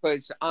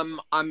because I'm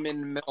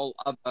in the middle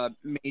of a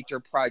major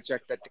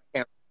project at the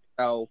camp.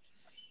 So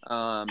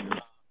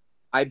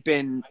I've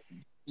been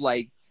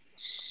like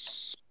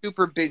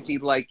super busy,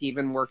 like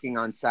even working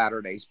on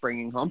Saturdays,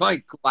 bringing home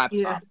my laptop.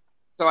 Yeah.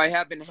 So I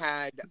haven't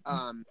had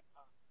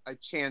a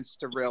chance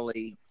to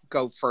really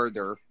go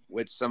further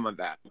with some of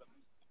that.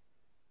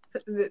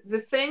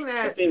 The thing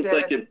that seems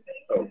like it.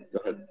 Oh, go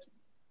ahead.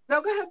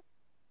 No, go ahead.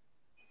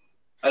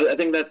 I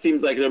think that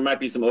seems like there might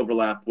be some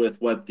overlap with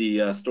what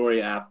the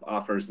Story app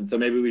offers, and so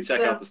maybe we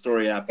check out the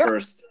Story app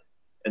first,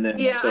 and then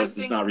so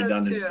it's not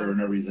redundant for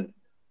no reason.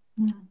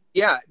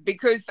 Yeah,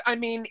 because I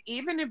mean,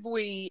 even if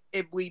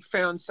we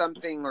found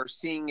something or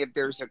seeing if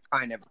there's a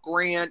kind of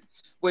grant,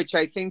 which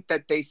I think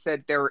that they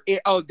said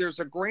there's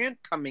a grant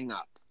coming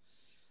up,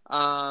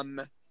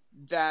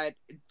 that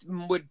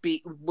would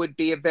be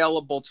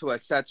available to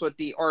us. That's what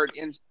the Art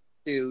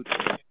Institute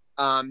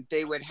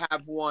They would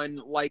have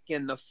one like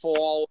in the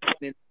fall and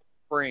in the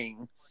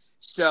spring.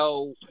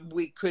 So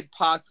we could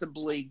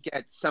possibly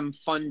get some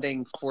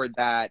funding for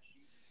that.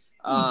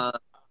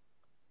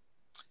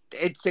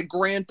 It's a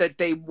grant that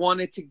they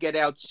wanted to get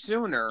out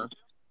sooner,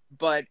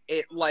 but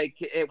it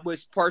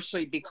was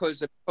partially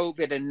because of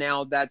COVID, and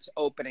now that's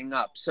opening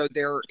up. So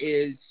there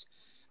is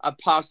a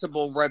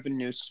possible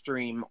revenue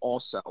stream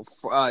also to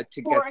for get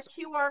a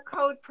QR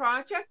code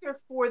project, or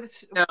for the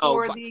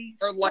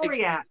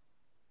story app,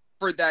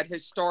 for that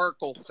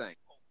historical thing,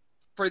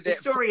 for the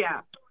story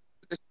app.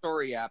 The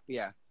story app,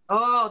 yeah.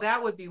 Oh,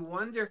 that would be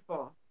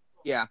wonderful.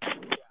 Yeah.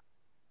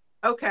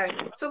 Okay,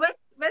 so let's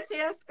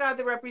ask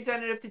the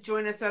representative to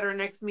join us at our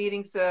next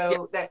meeting,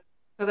 so that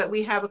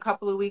we have a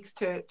couple of weeks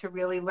to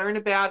really learn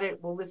about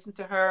it. We'll listen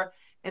to her,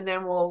 and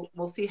then we'll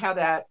see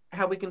how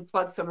we can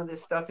plug some of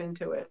this stuff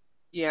into it.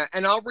 Yeah,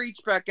 and I'll reach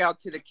back out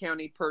to the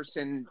county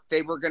person.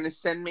 They were going to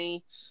send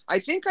me, I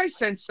think I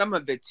sent some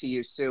of it to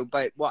you, Sue,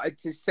 but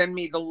to send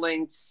me the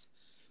links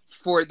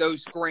for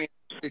those grants.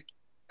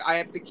 I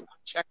have to keep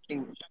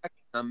checking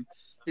them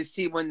to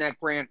see when that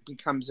grant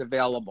becomes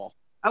available.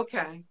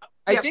 Okay.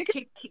 I think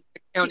keep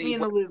me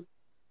in the loop.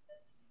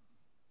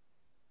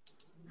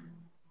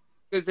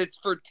 Because it's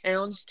for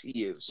towns to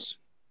use.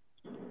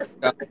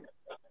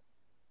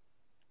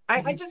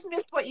 I just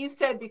missed what you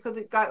said because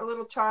it got a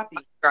little choppy.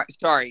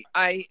 Sorry.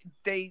 I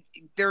think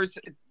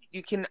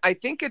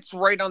it's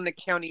right on the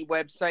county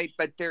website,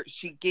 but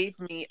she gave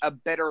me a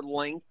better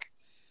link.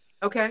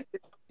 Okay.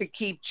 To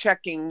keep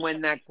checking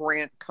when that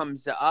grant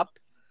comes up.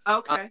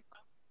 Okay.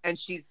 And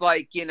she's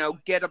like,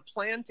 get a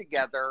plan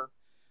together,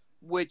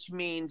 which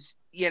means,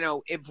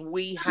 if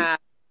we have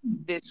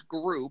this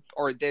group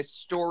or this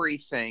story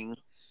thing,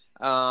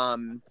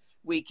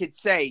 we could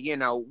say,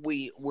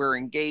 we're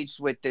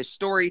engaged with this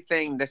story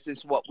thing. This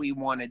is what we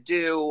want to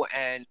do,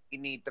 and we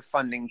need the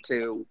funding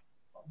to,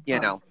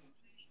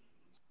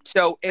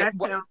 So that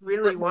sounds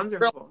really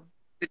wonderful.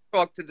 To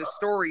talk to the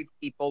story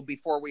people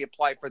before we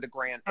apply for the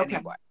grant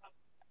anyway.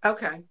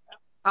 Okay.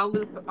 I'll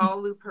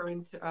loop her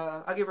in.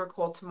 I'll give her a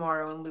call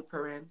tomorrow and loop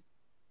her in.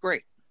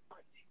 Great.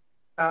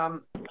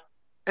 And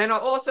I'll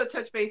also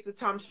touch base with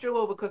Tom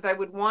Struhl because I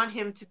would want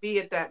him to be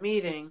at that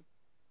meeting.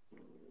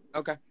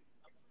 Okay.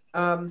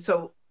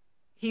 So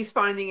he's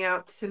finding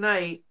out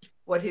tonight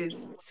what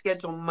his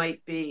schedule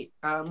might be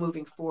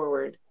moving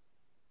forward.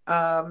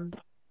 So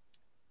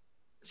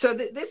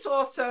this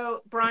also,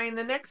 Brian,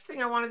 the next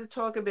thing I wanted to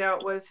talk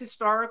about was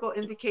historical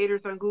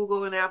indicators on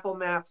Google and Apple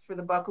Maps for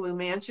the Buckaloo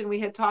Mansion we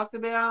had talked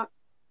about.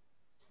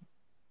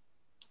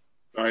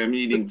 Sorry, I'm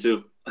eating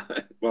too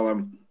while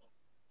I'm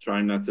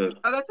trying not to.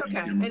 Oh, that's okay.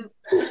 And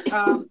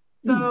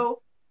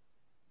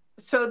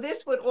so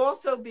this would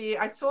also be,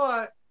 I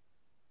saw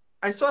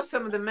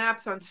some of the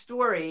maps on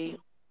story.com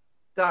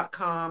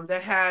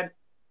that had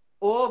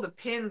all the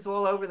pins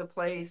all over the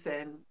place,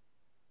 and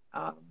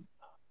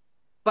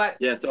but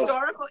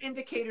historical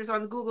indicators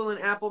on Google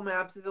and Apple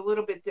Maps is a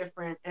little bit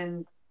different.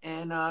 And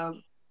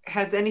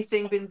has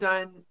anything been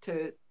done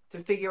to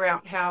figure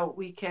out how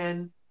we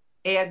can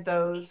add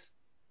those?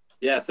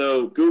 Yeah,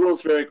 so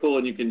Google's very cool,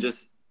 and you can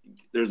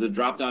there's a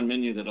drop-down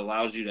menu that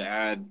allows you to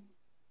add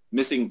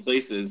missing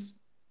places,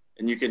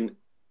 and you can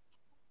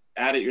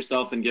add it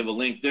yourself and give a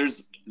link.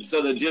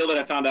 So the deal that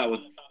I found out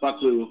with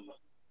Buckaloo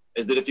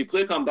is that if you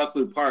click on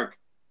Buckaloo Park,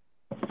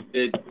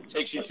 it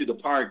takes you to the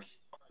park,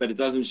 but it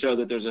doesn't show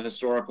that there's a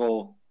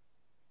historical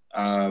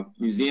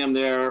museum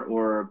there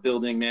or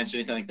building, mansion,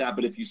 anything like that.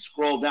 But if you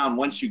scroll down,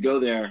 once you go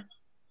there,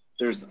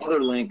 there's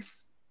other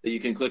links that you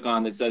can click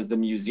on that says the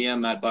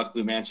museum at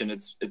Buckaloo Mansion.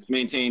 It's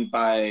maintained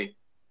by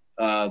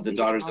the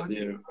Daughters of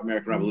the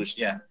American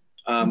Revolution. Yeah.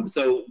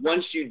 So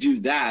once you do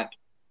that,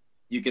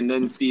 you can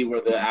then see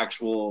where the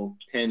actual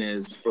pin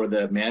is for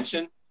the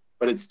mansion.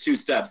 But it's 2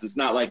 steps. It's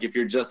not like if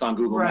you're just on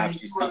Google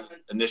Maps, you see it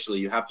initially.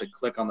 You have to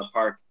click on the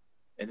park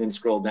and then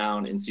scroll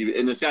down and see.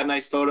 And it's got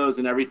nice photos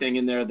and everything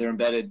in there. They're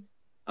embedded.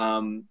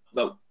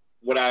 But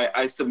what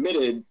I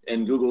submitted,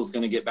 and Google's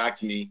going to get back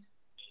to me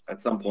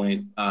at some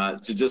point,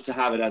 to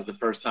have it as the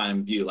first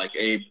time view, like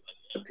a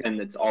pin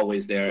that's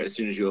always there as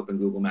soon as you open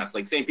Google Maps.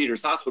 Like St.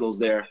 Peter's Hospital is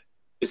there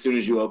as soon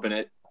as you open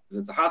it because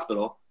it's a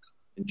hospital.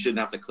 And you shouldn't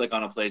have to click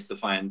on a place to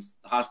find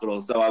the hospital.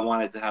 So I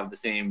wanted to have the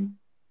same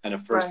kind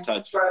of first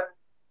touch.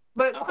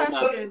 But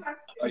question.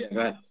 Oh yeah, go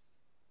ahead.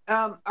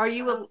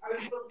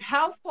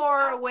 How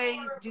far away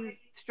do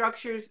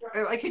structures,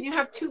 can you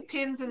have 2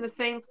 pins in the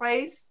same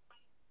place,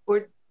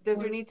 or does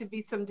there need to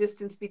be some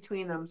distance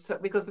between them? So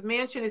because the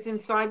mansion is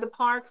inside the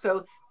park,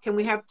 so can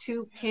we have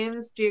 2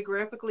 pins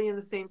geographically in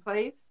the same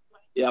place?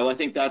 Yeah, well, I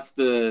think that's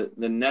the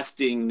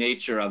nesting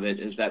nature of it,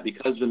 is that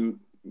because the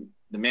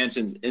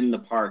mansion's in the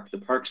park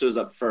shows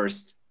up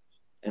first,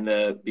 and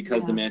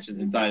because the mansion's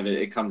inside of it,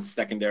 it comes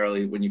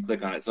secondarily when you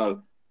click on it.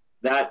 So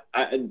that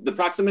the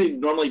proximity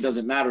normally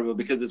doesn't matter, but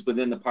because it's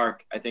within the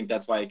park, I think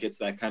that's why it gets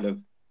that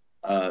kind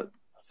of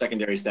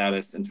secondary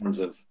status in terms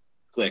of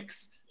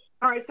clicks.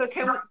 All right, so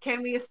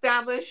can we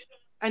establish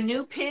a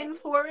new pin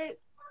for it?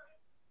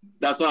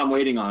 That's what I'm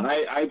waiting on.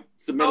 I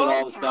submitted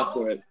all the stuff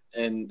for it.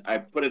 and I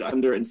put it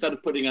under, instead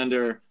of putting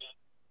under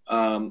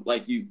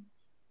like you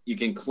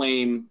can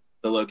claim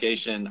the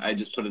location, I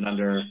just put it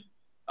under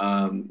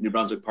New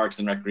Brunswick Parks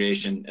and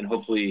Recreation, and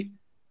hopefully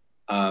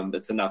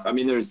that's enough. I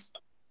mean,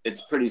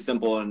 it's pretty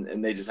simple,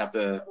 and they just have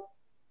to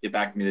get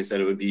back to me. They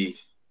said it would be,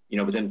 you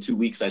know, within 2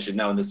 weeks I should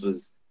know, and this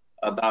was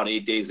about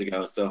 8 days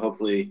ago. So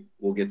hopefully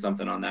we'll get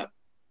something on that.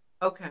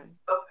 Okay.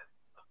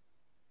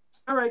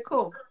 All right,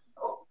 cool.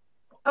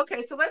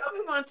 Okay, so let's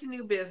move on to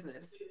new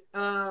business.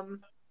 So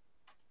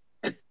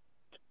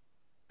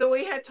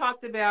we had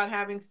talked about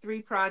having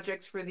 3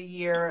 projects for the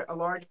year, a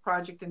large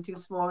project and 2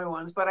 smaller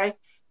ones, but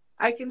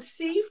I can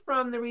see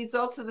from the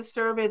results of the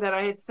survey that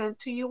I had sent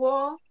to you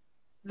all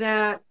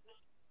that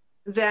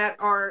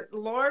our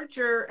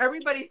larger,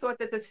 everybody thought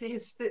that the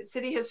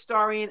city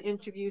historian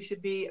interview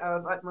should be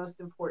of utmost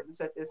importance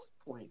at this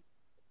point.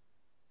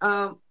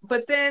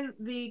 But then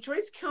the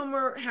Joyce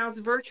Kilmer House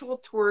virtual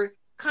tour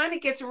kind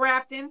of gets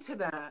wrapped into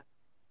that.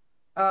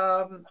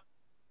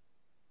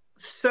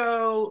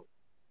 So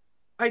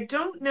I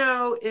don't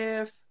know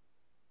if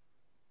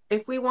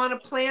we want to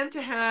plan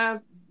to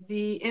have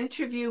the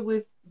interview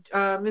with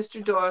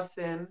Mr.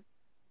 Dawson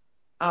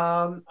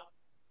on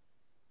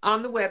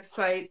the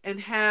website and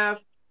have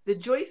the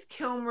Joyce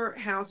Kilmer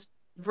House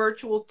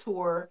virtual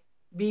tour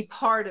be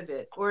part of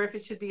it, or if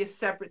it should be a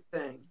separate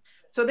thing.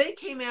 So they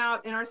came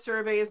out in our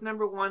survey as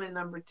number 1 and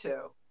number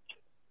 2.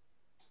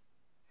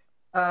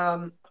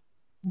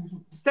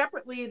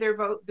 Separately, they're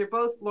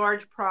both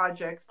large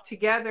projects.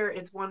 Together,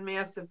 it's one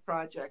massive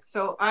project.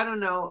 So I don't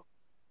know.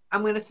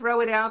 I'm going to throw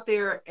it out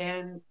there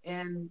and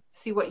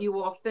see what you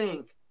all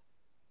think.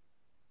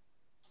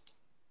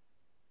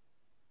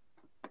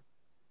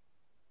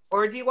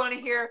 Or do you want to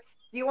hear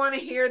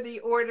the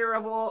order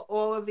of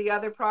all of the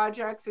other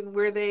projects and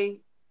where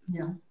they?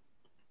 Yeah.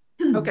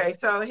 Okay,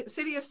 so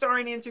City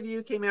Historian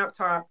interview came out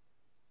top.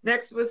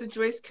 Next was the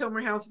Joyce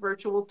Kilmer House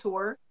virtual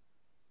tour.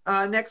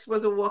 Next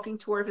was a walking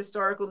tour of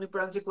historical New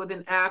Brunswick with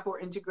an app or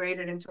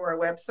integrated into our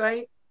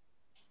website.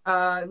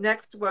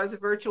 Next was a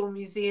virtual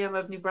museum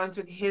of New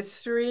Brunswick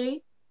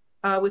history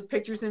with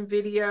pictures and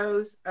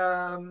videos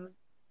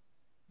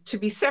to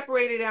be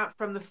separated out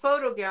from the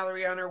photo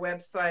gallery on our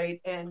website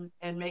and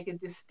make a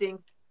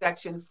distinct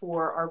section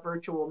for our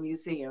virtual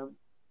museum.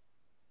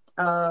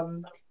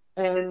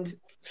 And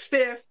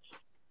fifth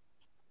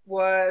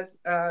was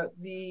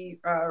the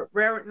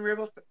Raritan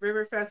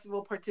River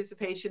Festival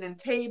participation and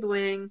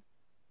tabling.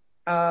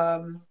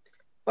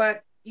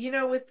 But you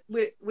know,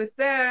 with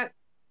that,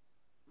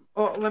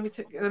 oh, let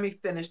me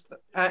finish.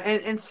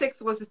 And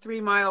sixth was a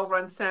 3-mile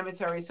run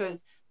cemetery. So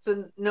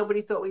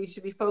nobody thought we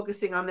should be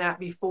focusing on that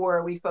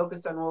before we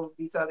focus on all of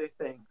these other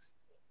things.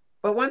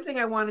 But one thing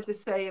I wanted to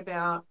say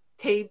about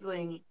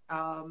tabling,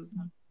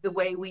 the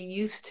way we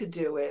used to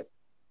do it,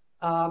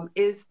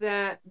 is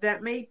that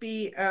may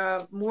be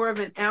more of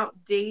an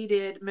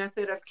outdated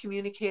method of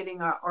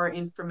communicating our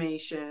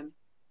information.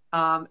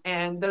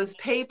 And those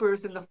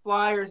papers and the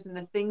flyers and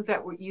the things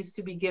that used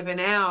to be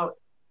given out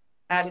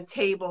at a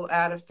table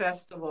at a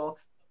festival,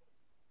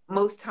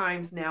 most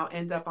times now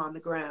end up on the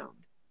ground.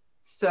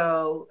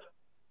 So,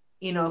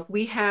 you know, if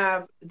we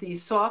have the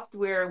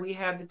software, we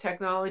have the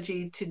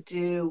technology to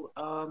do,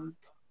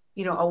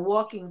 you know, a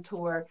walking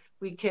tour,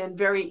 we can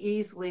very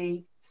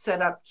easily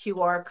set up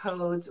QR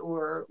codes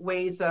or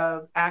ways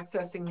of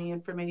accessing the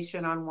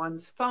information on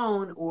one's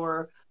phone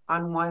or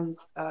on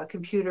one's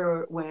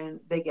computer when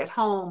they get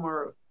home,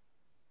 or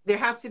there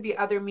has to be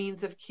other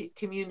means of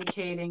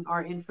communicating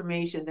our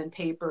information than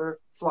paper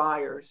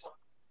flyers.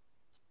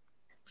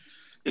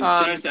 Can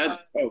I just add?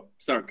 Oh,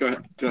 sorry. Go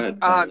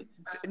ahead.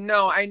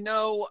 No, I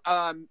know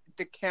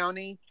the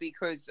county,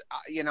 because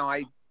you know,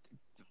 I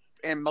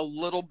am a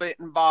little bit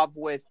involved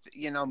with,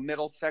 you know,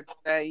 Middlesex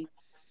Day.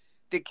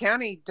 The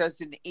county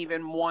doesn't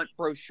even want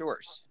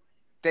brochures.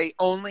 They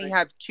only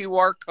have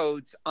QR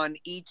codes on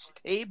each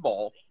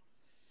table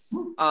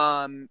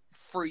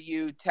for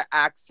you to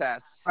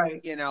access,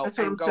 right, you know,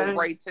 and go saying.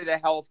 Right to the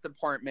health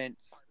department,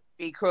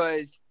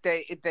 because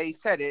they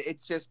said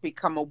it's just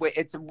become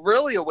it's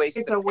really a waste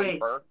of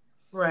paper.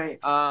 Right.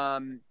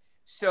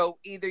 So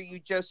either you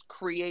just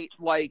create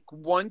like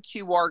one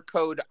QR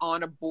code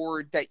on a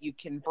board that you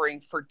can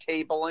bring for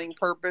tabling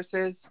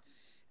purposes.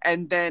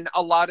 And then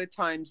a lot of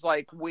times,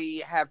 like, we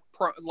have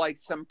like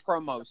some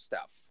promo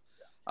stuff.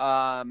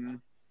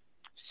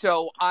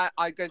 So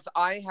I guess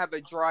I have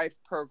a drive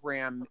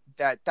program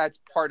that's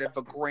part of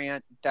a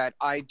grant that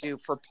I do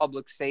for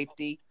public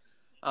safety.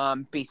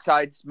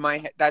 Besides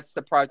that's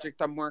the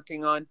project I'm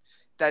working on.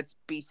 That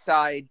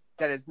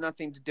has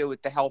nothing to do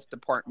with the health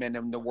department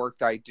and the work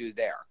that I do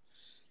there.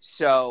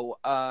 So,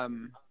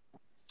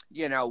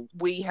 you know,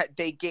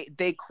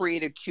 they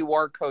created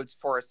QR codes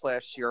for us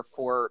last year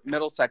for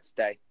Middlesex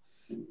Day,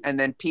 and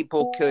then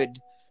people could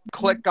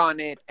click on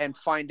it and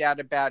find out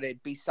about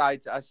it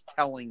besides us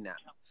telling them,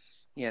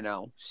 you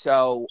know.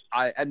 So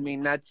I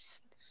mean,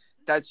 that's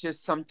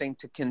just something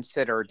to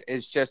consider,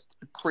 is just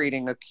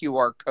creating a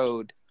QR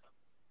code,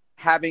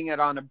 having it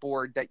on a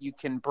board that you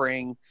can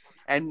bring,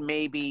 and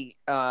maybe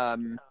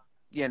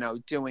you know,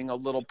 doing a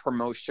little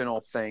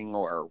promotional thing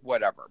or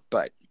whatever.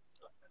 But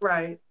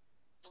right.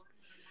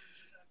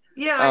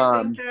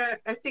 Yeah,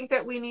 I think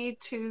that we need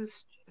to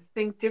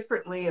think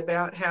differently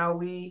about how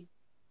we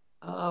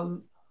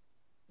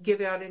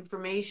give out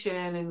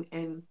information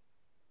and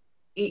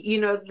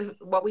you know,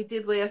 what we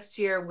did last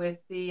year with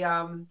the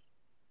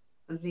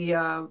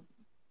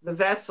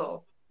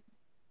vessel,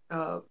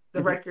 the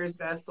Wrecker's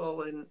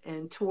vessel,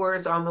 and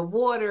tours on the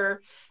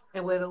water,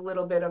 and with a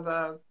little bit of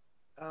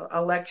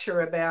a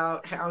lecture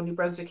about how New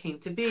Brunswick came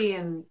to be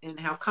and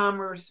how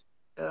commerce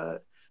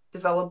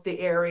developed the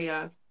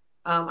area.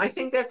 I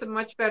think that's a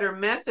much better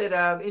method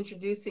of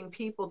introducing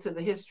people to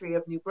the history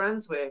of New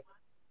Brunswick.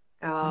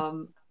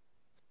 And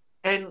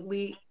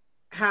we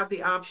have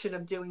the option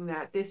of doing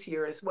that this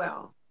year as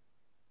well.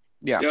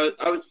 Yeah. You know,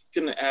 I was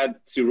going to add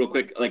to real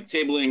quick, like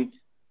tabling,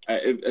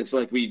 it's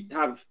like we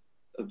have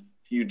a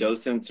few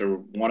docents or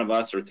one of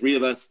us or three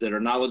of us that are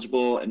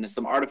knowledgeable and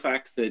some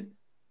artifacts that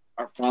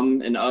are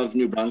from and of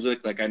New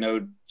Brunswick. Like I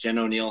know Jen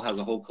O'Neill has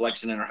a whole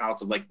collection in her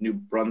house of like New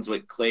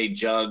Brunswick clay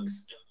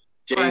jugs,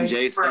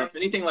 J&J stuff,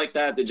 anything like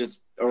that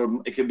just,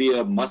 or it could be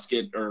a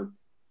musket or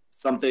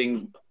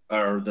something,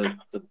 or the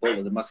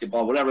bullet, the musket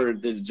ball, whatever,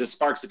 that just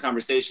sparks a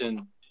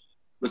conversation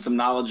with some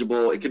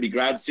knowledgeable, it could be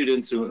grad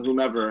students,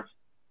 whomever,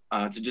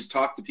 to just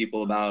talk to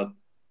people about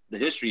the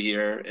history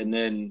here. And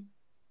then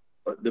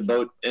the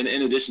boat, and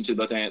in addition to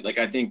the boat, like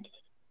I think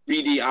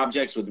 3D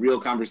objects with real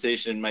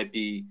conversation might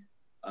be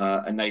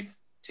a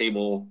nice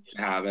table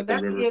to have at the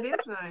river. It is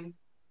nice.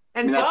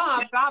 And I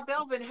mean, Bob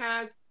Elvin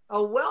has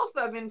a wealth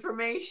of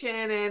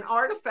information and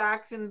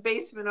artifacts in the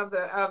basement of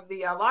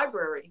the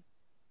library.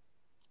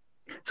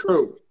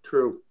 True.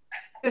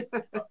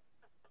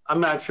 I'm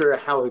not sure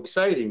how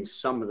exciting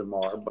some of them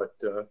are, but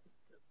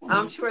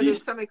I'm sure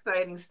there's some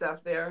exciting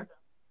stuff there.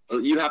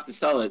 Well, you have to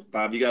sell it,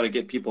 Bob. You got to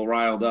get people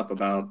riled up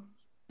about.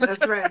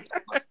 That's right.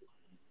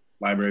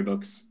 Library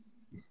books.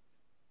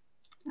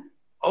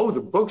 Oh,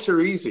 the books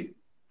are easy.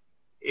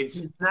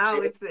 It's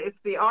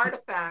the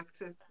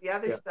artifacts. It's the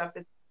other stuff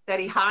that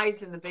he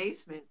hides in the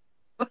basement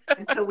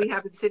until we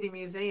have a city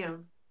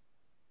museum.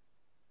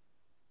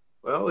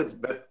 Well, it's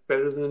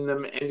better than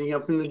them ending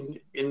up in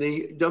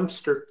the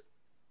dumpster.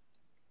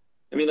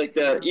 I mean, like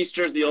the East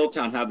Jersey Old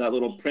Town had that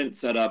little print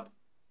set up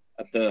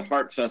at the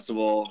Heart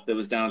Festival that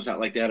was downtown.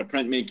 Like they had a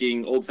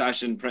printmaking,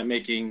 old-fashioned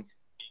printmaking,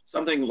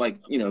 something like,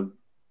 you know,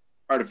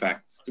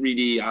 artifacts,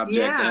 3D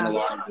objects,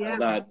 analog, all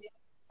that.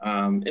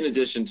 In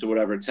addition to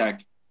whatever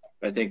tech,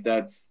 I think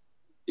that's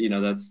kind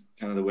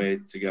of the way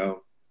to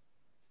go.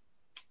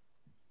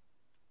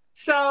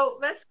 So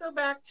let's go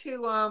back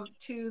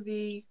to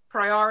the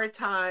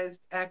prioritized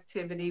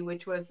activity,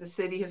 which was the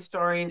city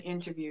historian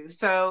interview.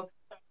 So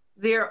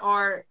there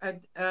are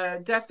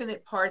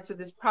definite parts of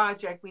this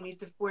project. We need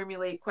to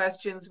formulate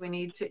questions. We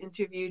need to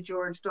interview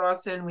George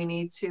Dawson. We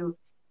need to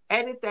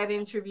edit that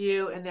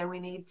interview, and then we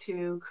need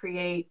to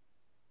create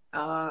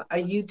a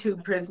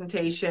YouTube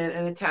presentation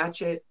and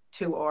attach it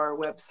to our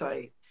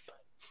website.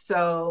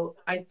 So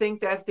I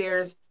think that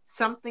there's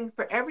something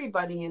for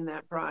everybody in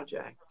that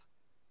project.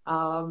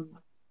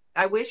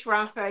 I wish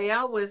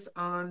Raphael was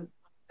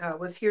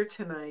here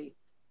tonight,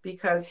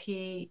 because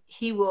he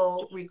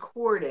will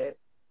record it.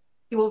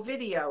 He will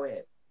video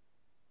it.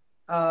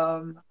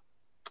 But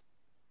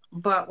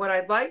what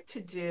I'd like to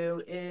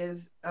do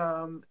is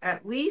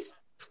at least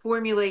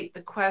formulate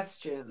the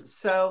questions.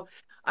 So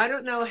I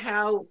don't know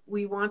how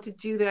we want to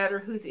do that, or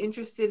who's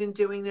interested in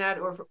doing that,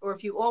 or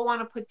if you all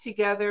want to put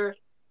together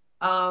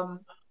 10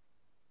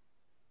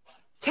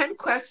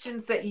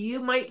 questions that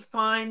you might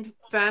find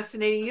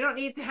fascinating. You don't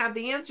need to have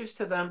the answers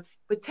to them,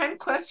 but 10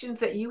 questions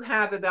that you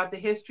have about the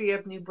history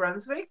of New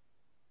Brunswick.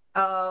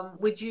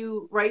 Would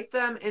you write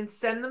them and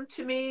send them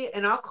to me,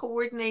 and I'll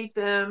coordinate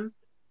them,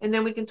 and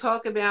then we can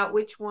talk about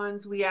which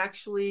ones we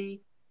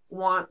actually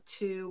want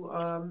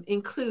to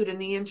include in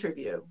the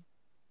interview.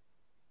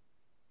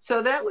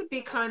 So that would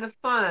be kind of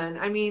fun.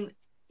 I mean,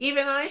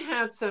 even I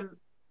have some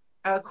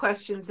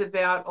questions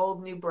about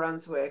old New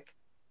Brunswick.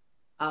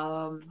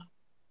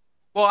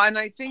 Well, and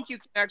I think you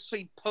can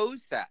actually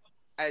pose that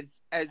as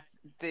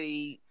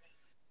the,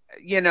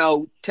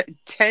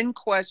 10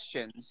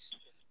 questions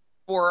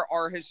for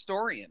our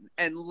historian,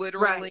 and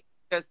literally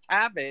just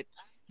have it.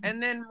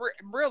 And then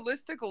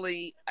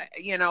realistically,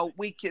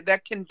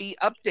 that can be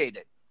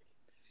updated.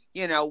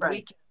 We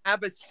can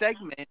have a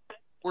segment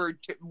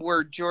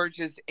where George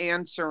is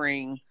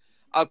answering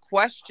a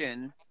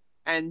question,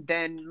 and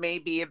then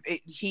maybe if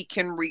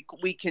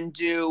we can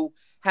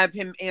have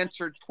him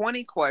answer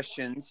 20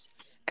 questions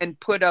and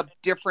put up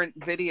different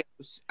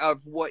videos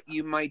of what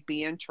you might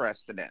be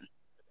interested in.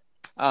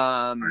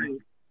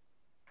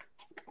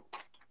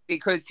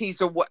 Because he's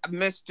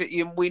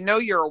we know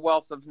you're a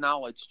wealth of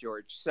knowledge,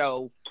 George.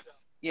 So,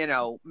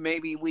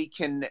 maybe we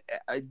can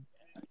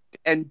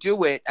and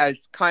do it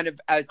as kind of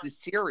as a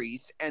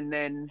series, and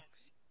then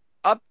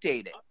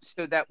update it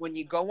so that when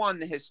you go on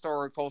the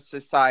Historical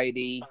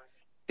Society,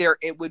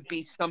 it would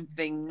be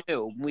something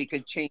new. We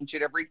could change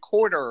it every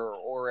quarter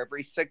or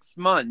every 6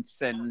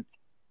 months, and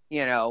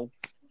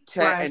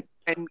and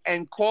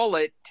and call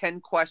it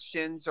 10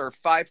 questions or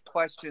 5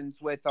 questions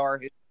with our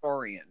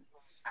historian.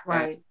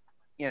 Right.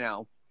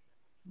 And,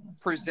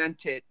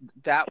 present it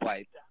that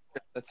way.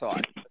 Just a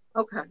thought.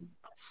 Okay.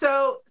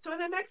 So in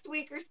the next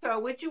week or so,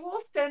 would you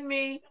all send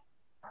me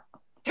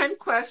 10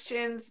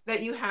 questions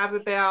that you have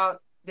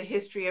about the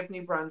history of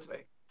New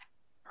Brunswick?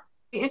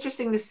 Be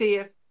interesting to see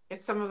if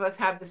some of us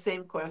have the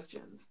same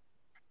questions.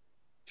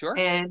 Sure.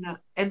 And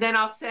then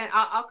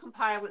I'll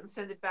compile it and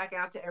send it back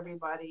out to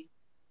everybody,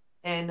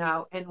 and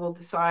we'll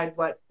decide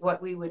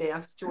what we would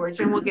ask George,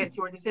 and we'll get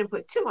George's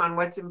input too on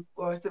what's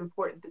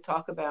important to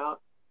talk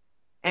about,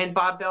 and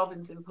Bob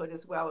Belvin's input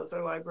as well as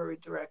our library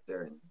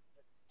director,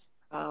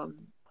 and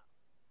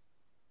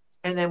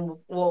then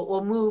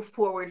we'll move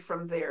forward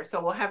from there.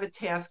 So we'll have a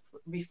task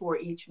before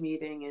each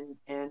meeting,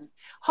 and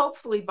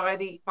hopefully by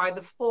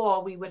the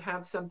fall we would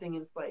have something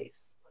in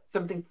place,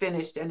 something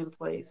finished and in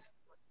place.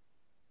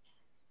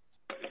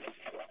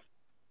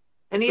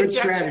 Any Good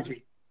objections?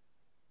 strategy.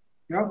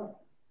 Yep.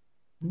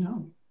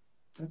 No,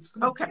 that's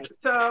good. Okay,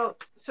 so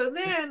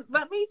then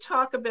let me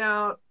talk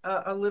about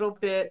a little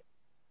bit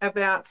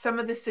about some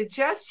of the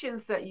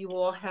suggestions that you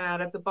all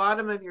had at the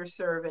bottom of your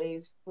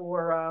surveys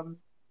for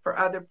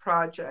other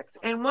projects.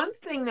 And one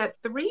thing that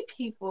 3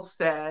 people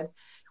said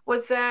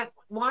was that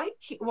why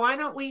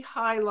don't we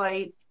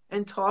highlight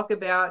and talk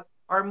about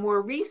our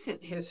more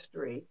recent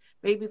history,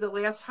 maybe the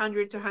last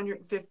 100 to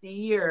 150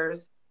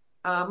 years.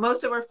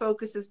 Most of our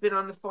focus has been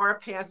on the far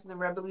past and the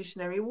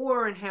Revolutionary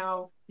War and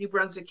how New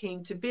Brunswick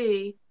came to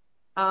be.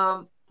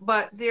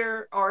 But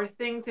there are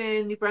things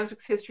in New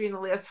Brunswick's history in the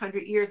last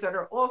 100 years that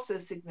are also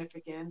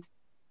significant.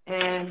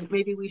 And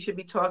maybe we should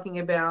be talking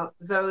about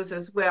those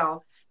as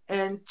well.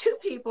 And 2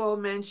 people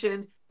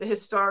mentioned the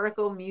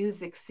historical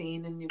music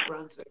scene in New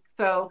Brunswick.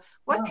 So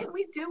what can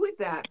we do with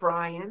that,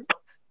 Brian?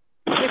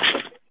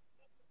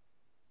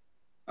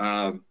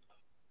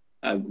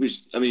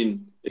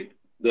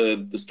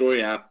 The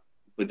story app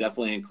would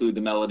definitely include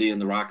the Melody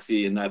and the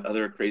Roxy and that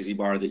other crazy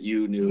bar that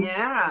you knew.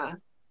 Yeah.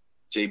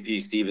 J.P.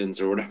 Stevens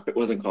or whatever. It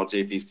wasn't called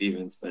J.P.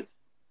 Stevens, but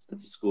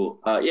that's a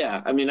school.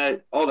 Yeah, I mean,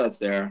 all that's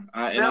there.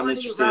 And Melody, I'm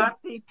interested.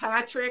 Roxy,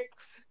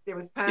 Patrick's. There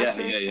was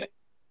Patrick. Yeah.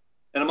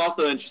 And I'm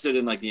also interested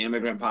in like the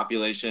immigrant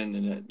population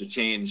and the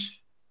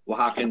change.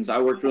 Oaxacans.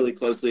 I worked really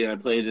closely and I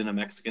played in a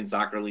Mexican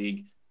soccer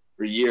league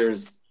for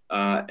years.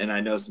 And I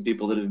know some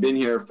people that have been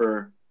here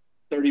for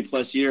 30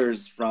 plus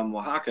years from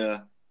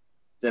Oaxaca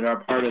that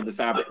are part of the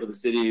fabric of the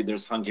city.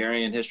 There's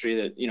Hungarian history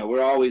that,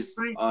 we're always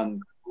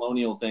on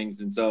colonial things.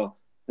 And so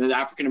the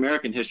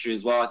African-American history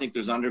as well. I think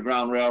there's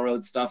Underground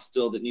Railroad stuff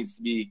still that needs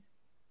to be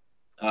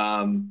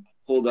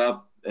pulled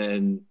up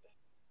and,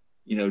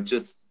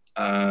 just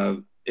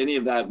any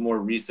of that more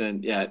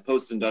recent,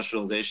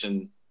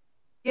 post-industrialization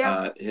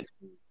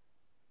history.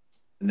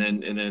 And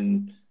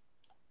then,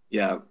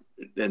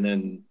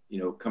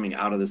 coming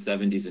out of the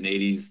 70s and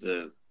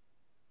 80s,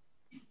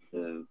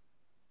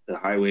 the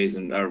highways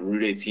and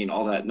Route 18,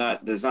 all that.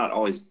 There's not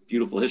always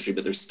beautiful history,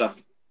 but there's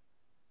stuff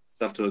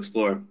to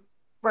explore.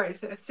 Right,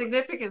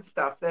 significant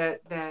stuff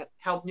that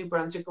helped New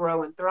Brunswick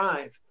grow and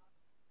thrive.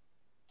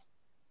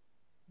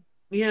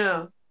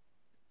 Yeah.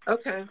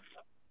 Okay.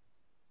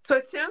 So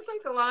it sounds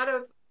like a lot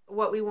of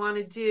what we want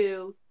to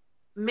do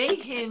may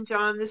hinge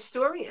on the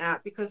story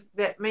app, because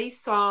that may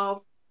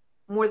solve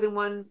more than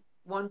one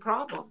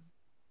problem.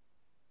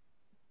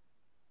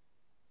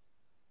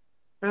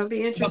 That'll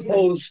be interesting.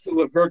 Opposed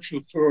to a virtual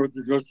tour of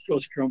the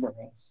George Kilmer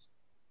House.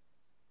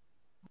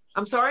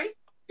 I'm sorry?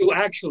 Do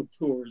actual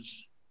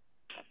tours.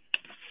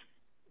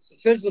 It's a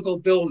physical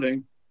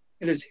building,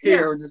 and it's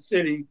here in the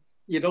city.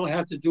 You don't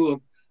have to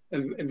do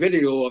a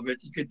video of it.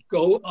 You could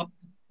go up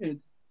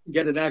and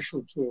get an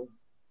actual tour.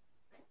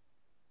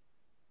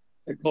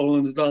 They call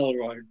it the Dollar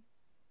Ride.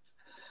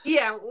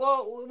 Yeah,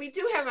 well, we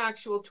do have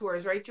actual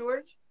tours, right,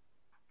 George?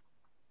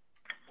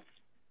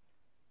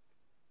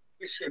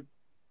 We should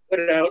put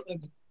it out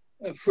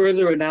a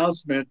further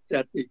announcement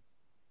that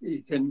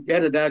you can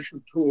get an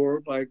actual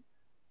tour by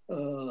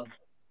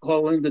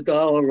calling the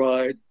Dollar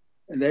Ride,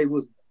 and they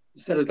will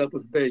set it up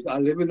with big. I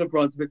live in the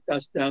Brunswick,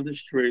 that's down the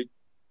street.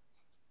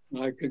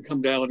 And I could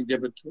come down and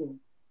give a tour.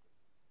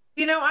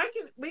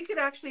 We could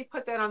actually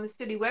put that on the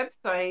city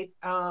website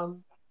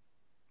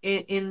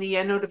in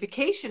the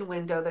notification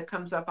window that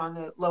comes up on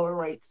the lower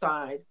right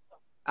side,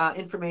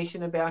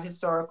 information about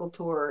historical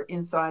tour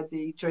inside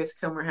the Joyce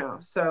Kilmer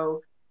House.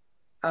 So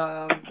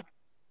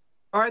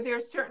are there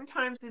certain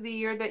times of the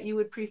year that you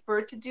would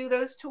prefer to do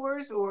those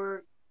tours,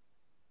 or?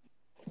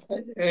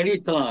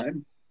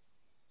 Anytime.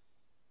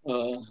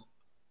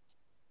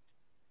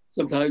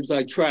 Sometimes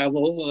I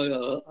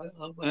travel,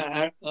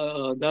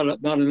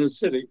 not in the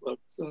city, but.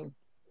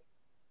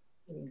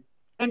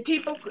 And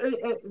people,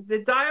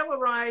 the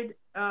Dial-A-Ride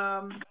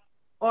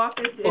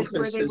office is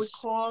where they would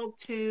call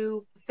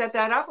to set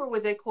that up, or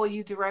would they call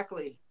you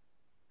directly?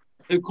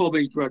 They call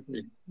me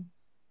directly.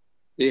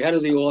 The head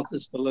of the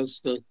office,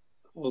 Melissa,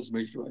 calls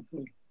me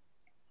directly.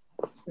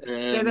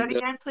 And, say that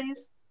again,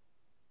 please.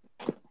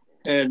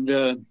 And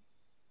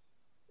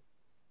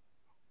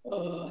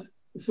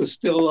if we're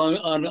still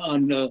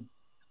on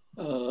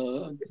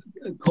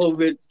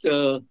COVID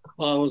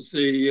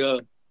policy, I've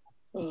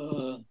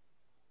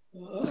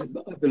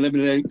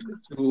eliminated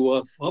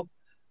to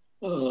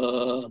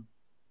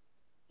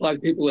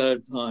 5 people at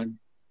a time.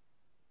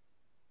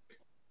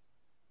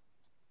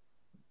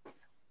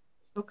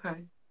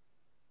 Okay.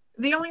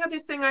 The only other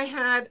thing I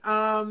had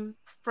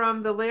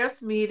from the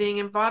last meeting,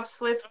 and Bob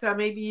Slifka,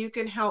 maybe you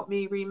can help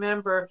me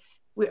remember,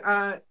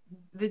 the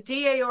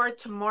DAR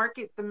to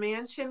market the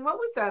mansion. What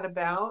was that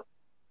about?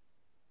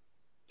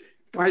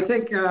 Well, I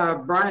think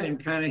Brian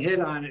kind of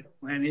hit on it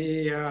when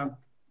he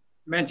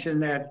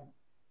mentioned that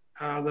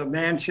the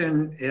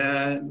mansion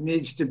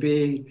needs to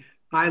be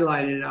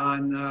highlighted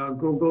on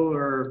Google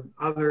or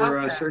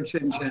other search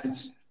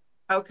engines.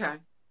 Okay.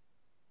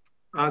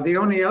 The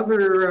only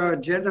other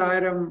agenda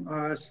item,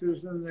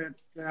 Susan, that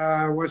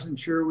I wasn't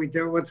sure we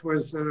dealt with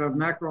was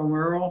macro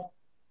mural.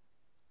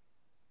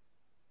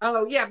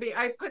 Oh, yeah,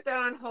 I put that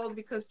on hold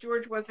because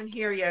George wasn't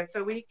here yet,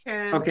 so we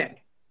can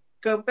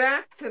go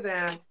back to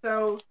that.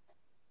 So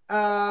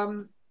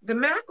the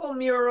Mackle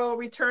mural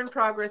return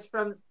progress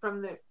from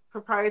the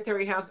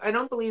proprietary house, I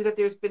don't believe that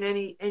there's been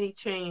any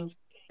change,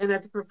 and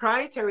that the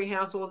proprietary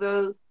house,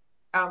 although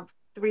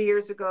 3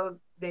 years ago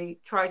they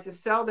tried to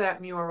sell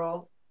that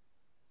mural,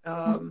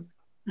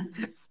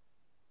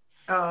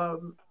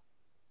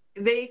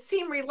 they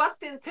seem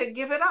reluctant to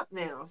give it up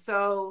now.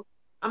 So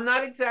I'm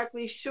not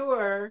exactly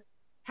sure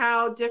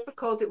how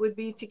difficult it would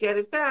be to get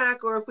it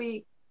back, or if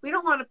we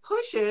don't want to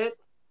push it,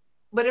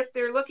 but if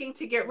they're looking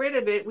to get rid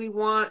of it, we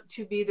want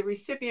to be the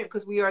recipient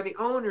because we are the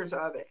owners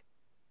of it.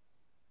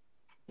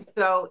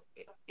 So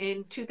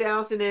in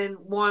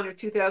 2001 or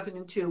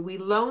 2002, we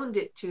loaned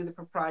it to the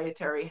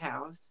proprietary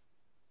house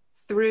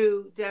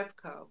through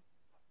DevCo.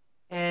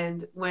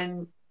 And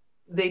when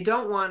they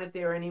don't want it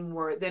there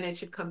anymore, then it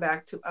should come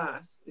back to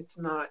us.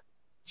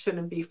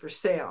 Shouldn't be for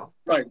sale.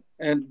 Right.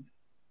 And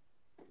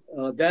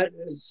that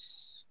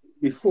is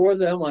before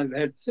them. I've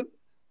had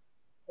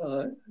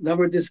a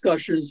number of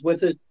discussions with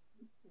the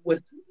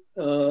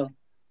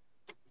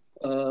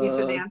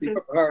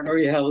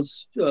proprietary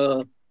house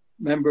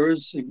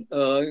members,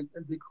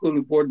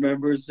 including board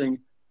members, and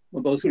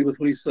mostly with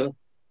Lisa.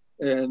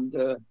 And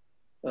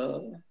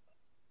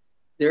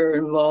they're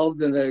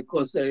involved in, of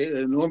course, an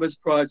enormous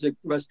project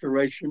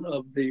restoration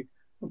of the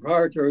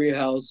proprietary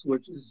house,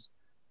 which is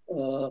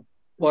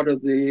part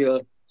of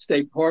the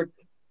state park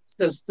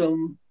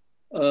system,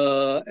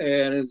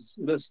 and it's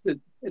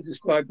listed,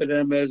 described by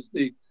them as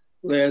the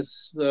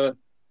last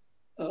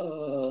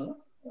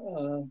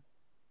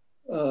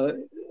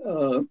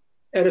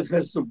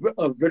edifice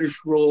of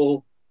British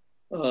rule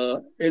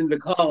in the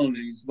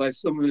colonies. By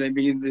some they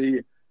mean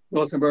the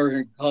North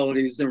American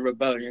colonies in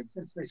rebellion,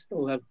 since they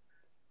still have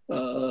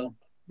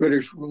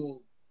British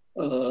rule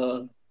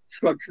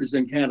structures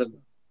in Canada.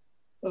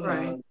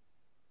 Right.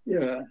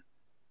 Yeah.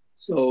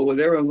 So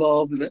they're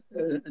involved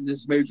in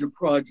this major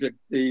project.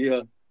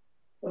 And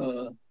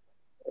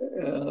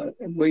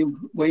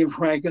William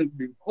Franklin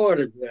be part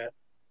of that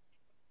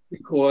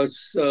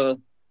because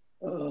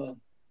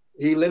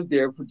he lived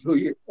there for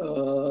 3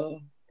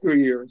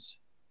 years,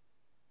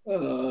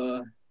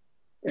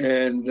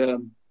 and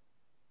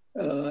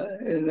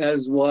that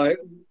is why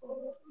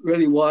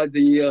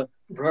the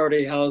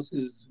proprietary house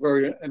is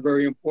a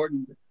very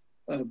important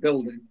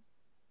building,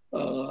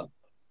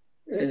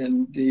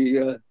 and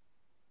the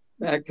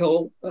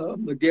McGill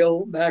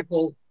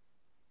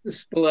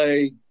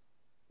display,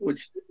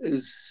 which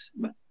is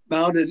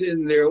mounted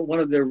in one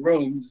of their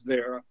rooms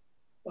there,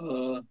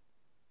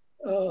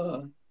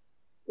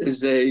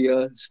 is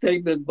a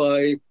statement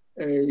by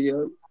a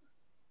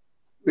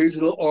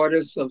regional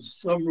artist of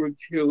some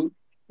repute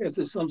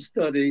after some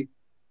study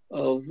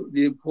of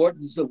the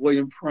importance of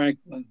William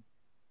Franklin,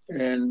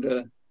 and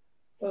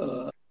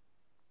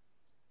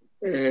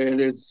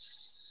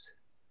it's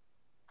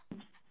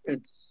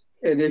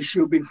an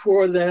issue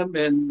before them,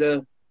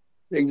 and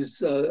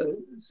things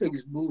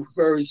move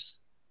very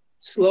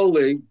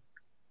slowly.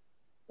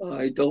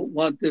 I don't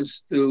want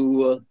this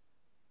to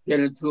get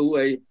into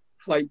a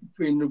fight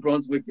between New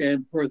Brunswick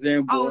and Perth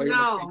Amboy.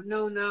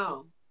 Oh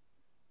no!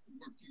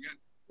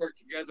 Work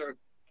together,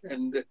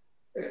 and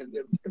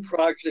the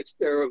projects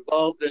they're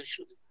involved in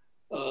should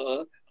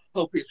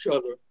help each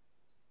other.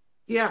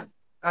 Yeah,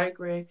 I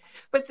agree.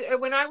 But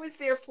when I was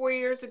there 4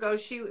 years ago,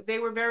 they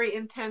were very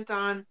intent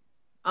on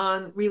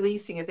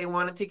releasing it. They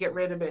wanted to get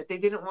rid of it. They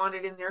didn't want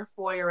it in their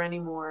foyer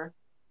anymore,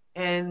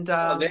 and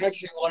they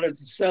actually wanted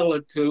to sell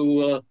it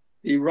to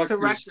the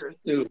Rutgers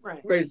to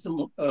right. raise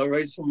some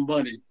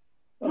money,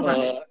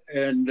 right.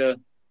 And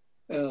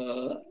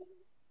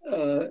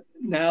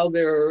now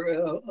they're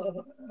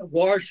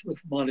awash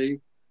with money,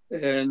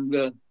 and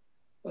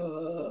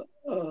I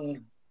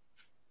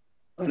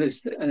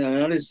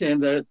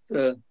understand that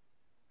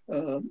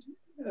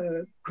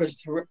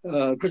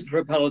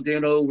Christopher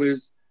Palladino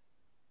is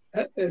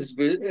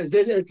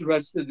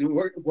interested in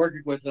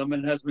working with them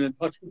and has been in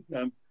touch with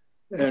them,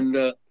 and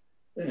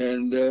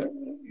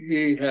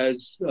he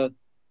has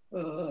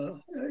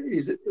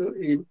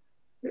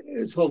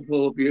it's hopeful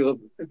it'll be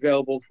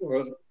available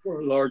for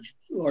a large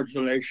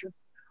donation.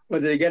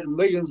 But they get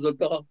millions of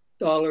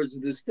dollars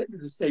in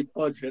the state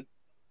budget,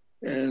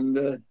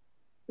 and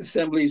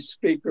Assembly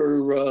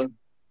Speaker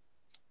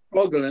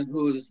Rogan,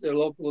 who is their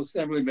local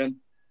assemblyman,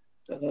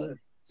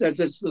 says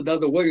it's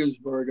another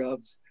Williamsburg.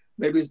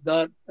 Maybe it's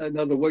not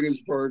another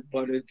Williamsburg,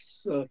 but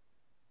it's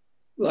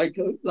like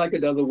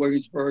another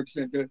Williamsburg.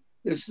 And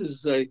this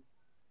is an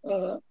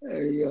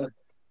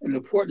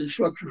important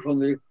structure from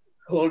the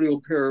colonial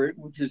period,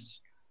 which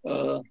is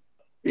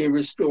being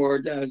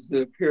restored as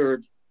the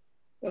period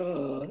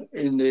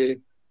in the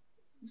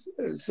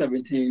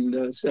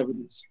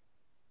 1770s.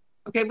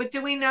 Okay, but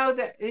do we know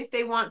that if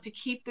they want to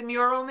keep the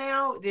mural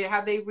now?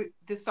 Have they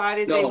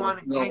decided they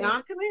want to hang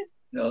on to it?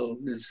 No,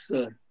 this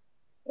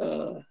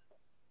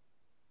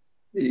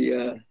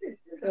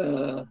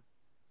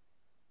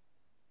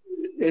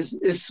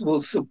this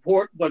will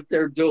support what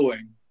they're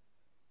doing.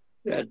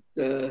 That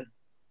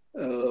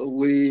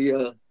we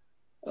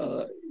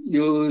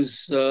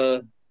use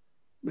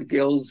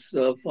McGill's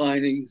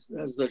findings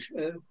as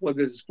for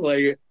the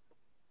display.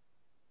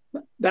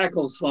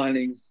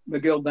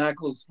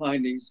 McGill-Backel's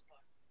findings,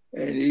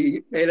 and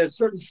he made a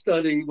certain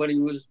study when he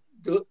was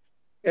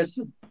asked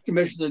the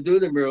commission to do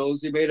the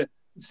murals. He made a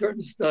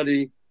certain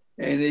study,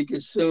 and he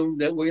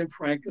assumed that William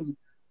Franklin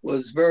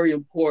was very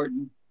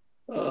important,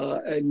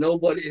 and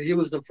he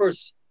was the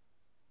first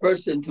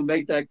person to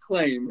make that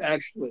claim,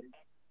 actually,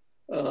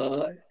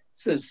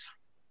 since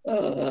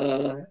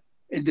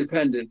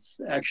independence,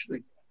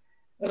 actually.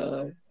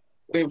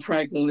 William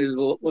Franklin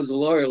was a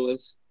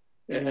loyalist,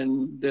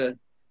 and the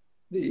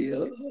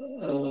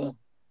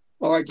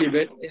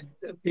argument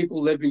people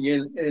living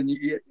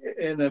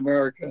in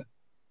America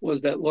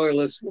was that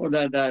loyalists were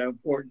not that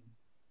important.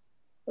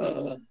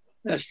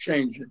 That's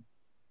changing,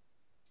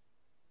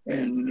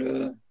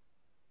 and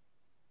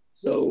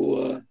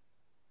so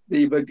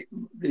the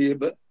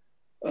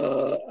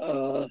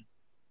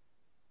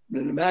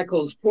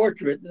Mackle's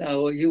portrait.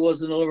 Now, he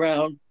wasn't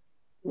around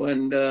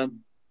when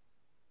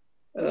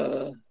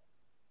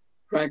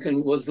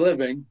Franklin was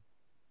living.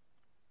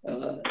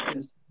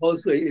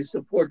 Mostly it's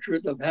the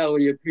portrait of how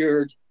he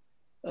appeared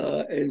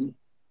in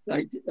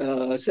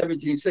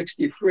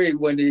 1763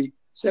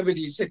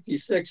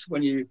 1766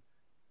 when he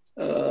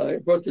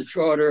brought the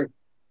charter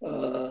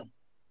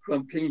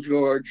from King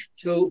George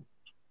to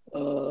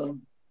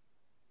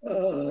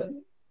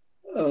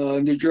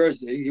New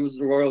Jersey. He was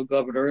the royal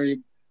governor.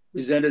 He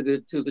presented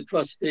it to the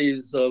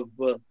trustees of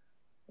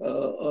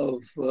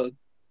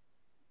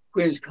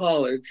Queen's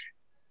College,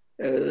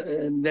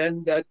 and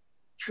then that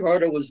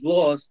charter was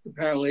lost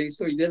apparently.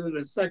 So he did it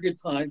a second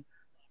time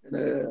in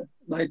the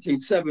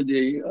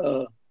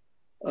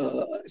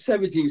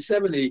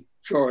 1770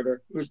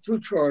 charter. There was two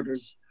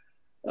charters,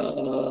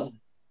 and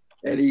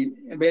he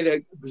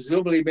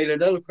presumably made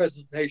another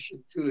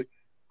presentation to the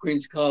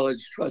Queen's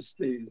College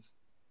trustees.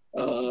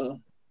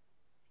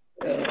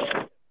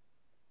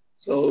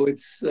 So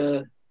it's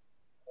a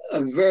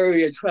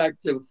very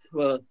attractive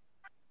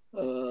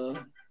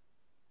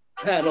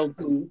panel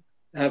to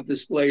have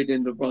displayed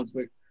in New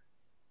Brunswick.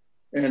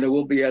 And it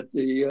will be at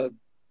the,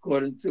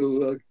 according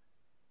to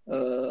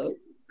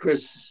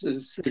Chris'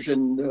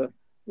 decision,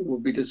 it will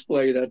be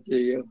displayed at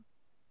the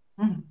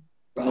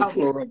ground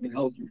floor of the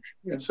Eldridge.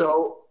 Yeah.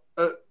 So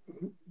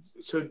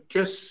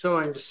just so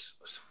I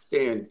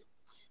understand,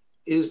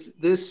 is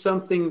this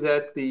something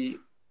that the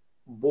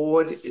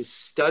board is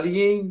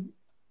studying,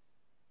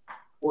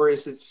 or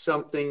is it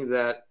something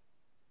that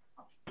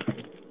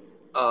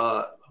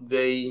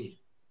they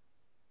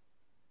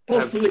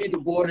hopefully the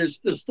board is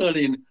still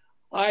studying?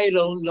 I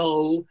don't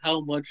know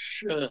how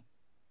much.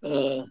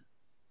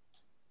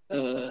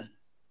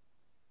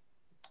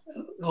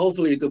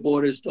 Hopefully, the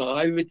board is.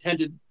 I've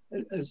attended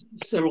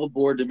several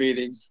board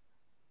meetings,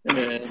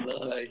 and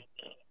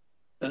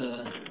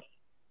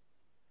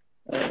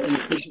in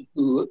addition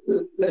to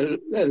the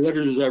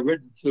letters I've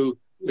written to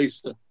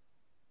Lisa.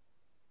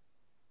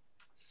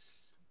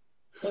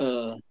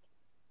 My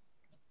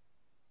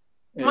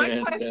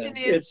question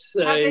is: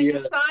 have they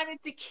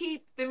decided to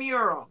keep the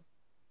mural?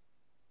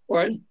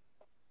 What?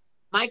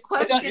 My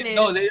question is,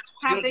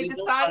 have they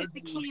decided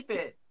to keep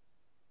it?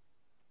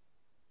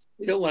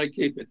 They don't want to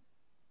keep it.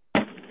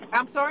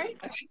 I'm sorry?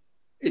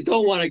 They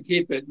don't want to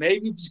keep it.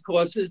 Maybe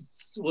because it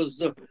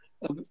was a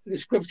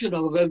description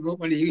of him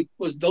when he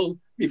was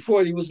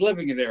before he was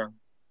living there.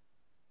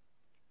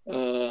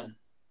 He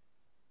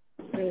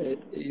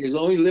was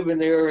only living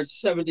there at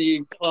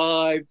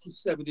 75 to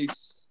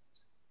 76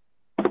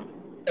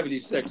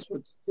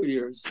 for 2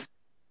 years.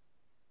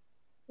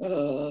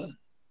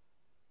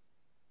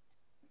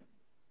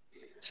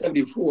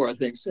 74, I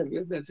think 3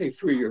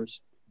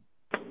 years.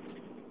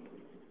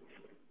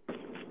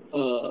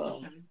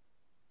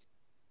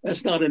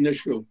 That's not an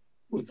issue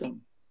with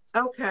them.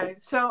 Okay,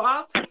 so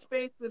I'll touch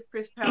base with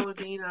Chris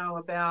Palladino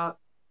about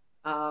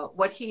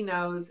what he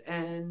knows,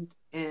 and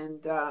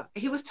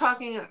he was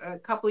talking a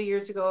couple of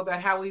years ago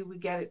about how we would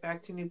get it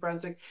back to New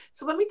Brunswick.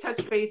 So let me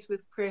touch base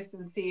with Chris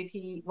and see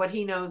if what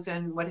he knows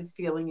and what his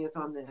feeling is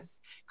on this,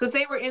 because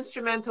they were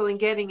instrumental in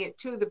getting it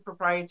to the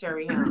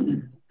proprietary house.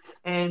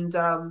 And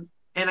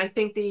I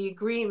think the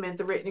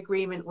written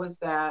agreement was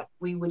that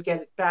we would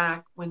get it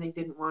back when they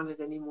didn't want it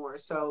anymore.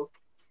 So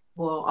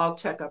I'll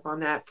check up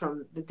on that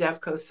from the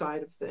DevCo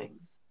side of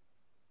things.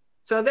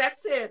 So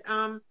that's it.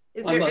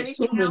 Is there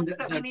anything else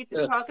that we need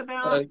to talk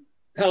about?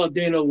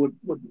 Palladino would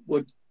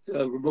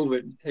remove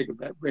it and take it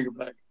back, bring it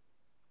back.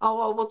 Oh,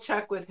 well, we'll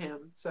check with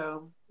him.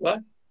 So what?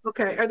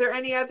 Okay. Are there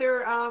any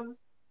other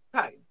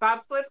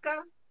Bob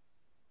Slivka?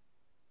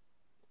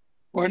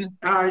 Pardon?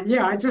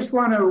 Yeah, I just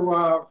want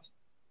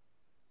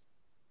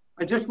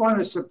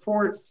to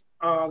support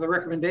the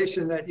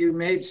recommendation that you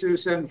made,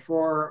 Susan,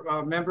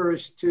 for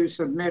members to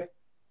submit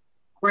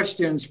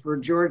questions for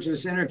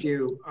George's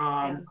interview.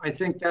 I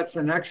think that's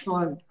an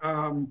excellent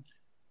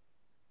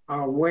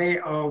way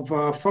of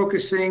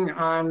focusing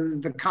on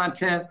the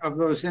content of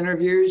those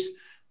interviews.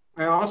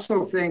 I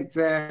also think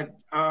that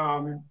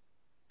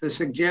the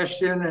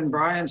suggestion, and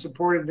Brian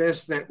supported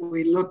this, that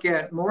we look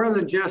at more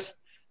than just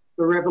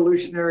the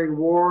Revolutionary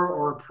War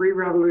or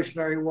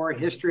pre-Revolutionary War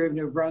history of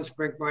New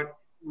Brunswick, but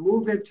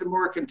move into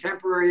more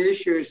contemporary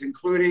issues,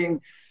 including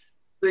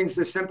things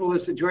as simple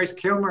as the Joyce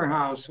Kilmer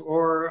House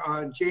or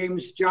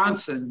James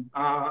Johnson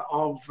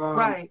of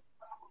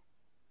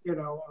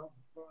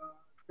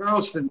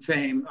Charleston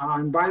fame.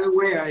 And by the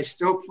way, I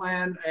still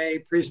plan a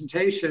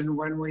presentation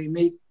when we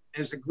meet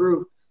as a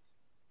group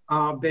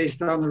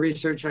based on the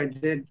research I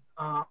did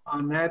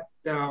on that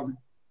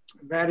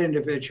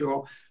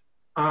individual.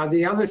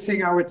 The other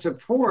thing I would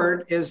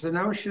support is the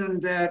notion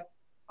that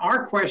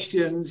our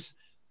questions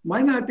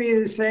might not be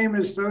the same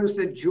as those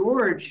that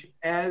George,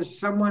 as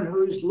someone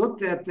who's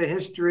looked at the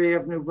history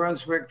of New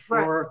Brunswick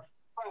for,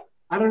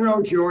 I don't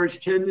know, George,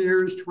 10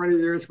 years, 20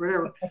 years,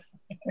 whatever,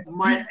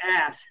 might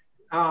ask.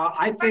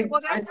 I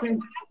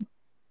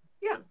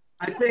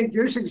think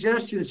your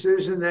suggestion,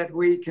 Susan, that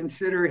we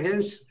consider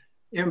his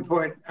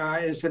input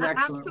is an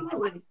excellent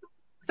one.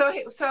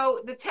 So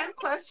the 10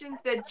 questions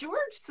that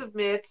George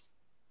submits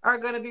are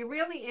going to be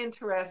really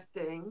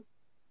interesting.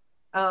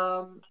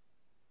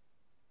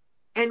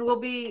 And will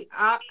be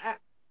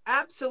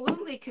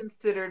absolutely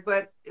considered,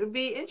 but it would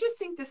be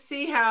interesting to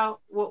see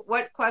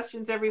what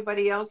questions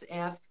everybody else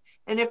asks,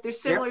 and if they're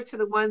similar to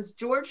the ones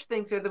George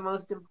thinks are the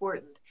most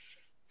important.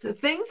 So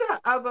things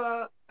of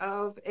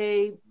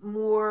a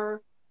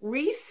more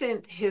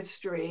recent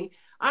history,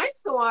 I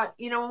thought,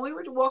 when we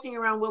were walking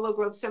around Willow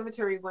Grove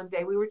Cemetery one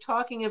day, we were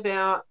talking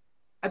about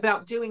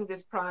doing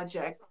this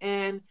project,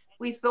 and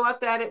we thought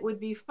that it would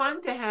be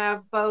fun to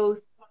have both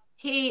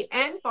he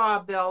and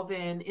Bob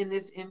Belvin in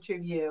this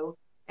interview,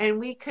 and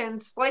we can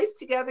splice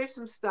together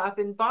some stuff,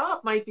 and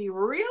Bob might be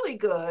really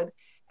good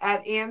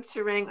at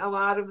answering a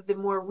lot of the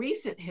more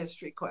recent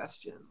history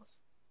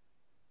questions.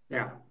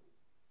 Yeah.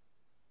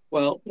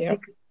 Well,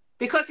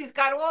 because he's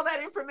got all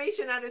that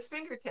information at his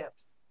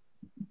fingertips.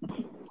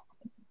 What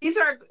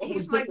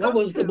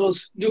was the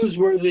most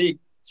newsworthy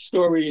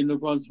story in New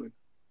Brunswick?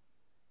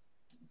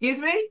 Excuse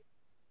me?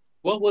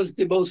 What was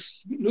the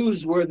most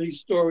newsworthy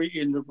story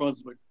in New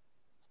Brunswick?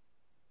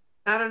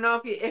 I don't know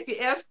if you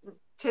ask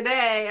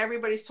today,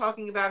 everybody's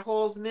talking about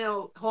Hall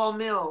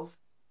Mills.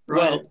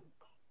 Right. Well,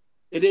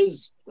 it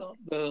is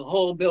the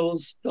Hall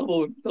Mills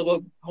double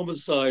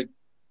homicide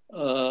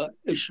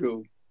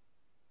issue,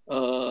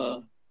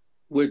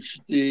 which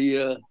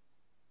the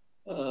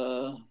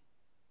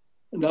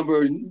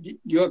number of New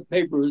York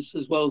papers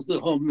as well as the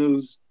home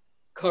news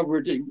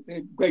covered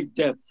in great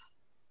depth.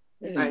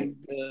 And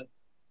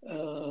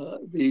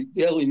the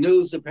Daily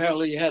News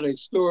apparently had a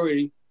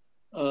story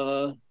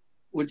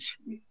which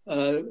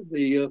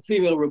the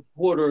female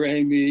reporter,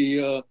 Amy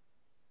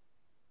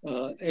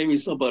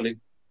somebody,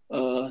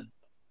 I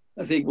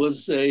think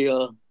was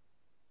a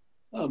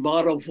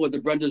model for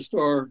the Brenda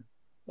Starr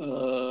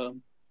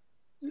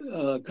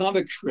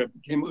comic strip,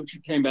 which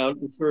came out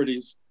in the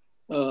 30s,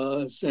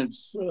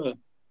 since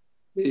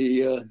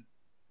the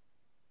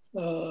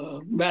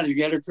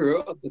managing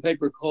editor of the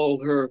paper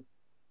called her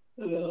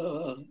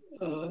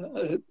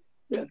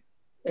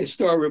a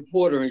star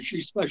reporter, and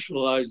she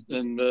specialized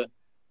in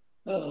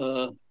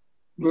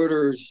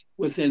murders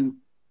within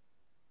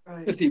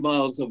 50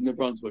 miles of New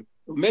Brunswick,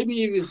 maybe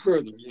even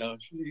further.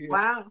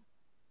 Wow.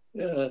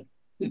 The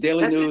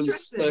Daily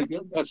News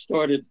got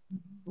started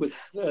with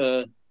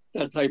that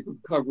type of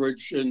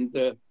coverage, and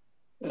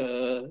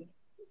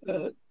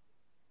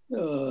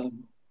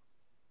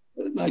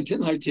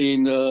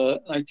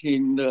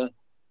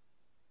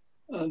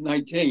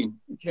 1919.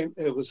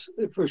 It was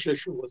the first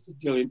issue was the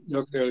New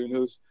York Daily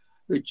News,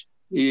 which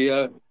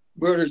the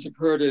murders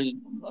occurred in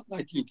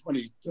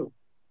 1922.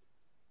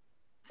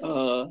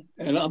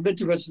 And I'm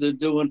interested in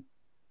doing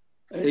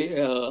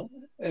a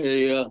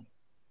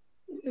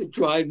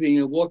driving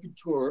and walking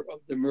tour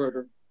of the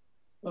murder,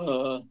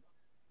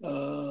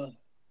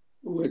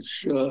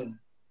 which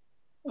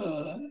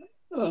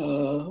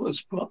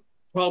was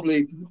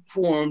probably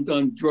formed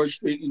on George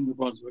Street in New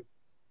Brunswick.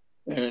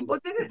 And well,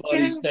 didn't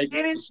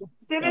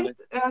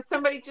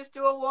somebody just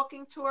do a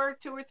walking tour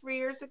 2 or 3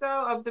 years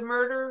ago of the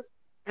murder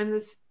and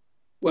this?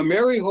 Well,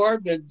 Mary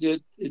Hartman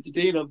did, the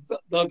Dean of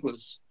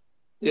Douglas,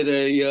 did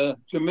a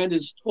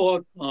tremendous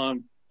talk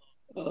on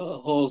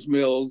Halls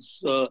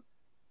Mills back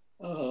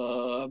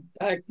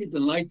in the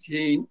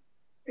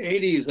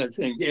 1980s, I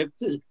think,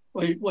 after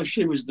when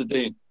she was the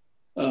dean.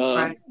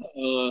 Right.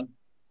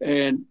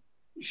 And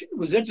she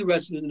was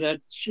interested in that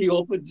she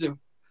opened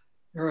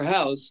her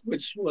house,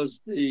 which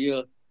was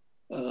the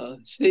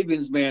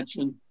Stevens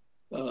Mansion.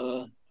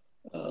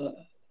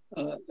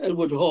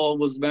 Edward Hall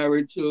was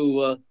married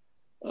to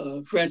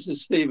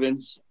Francis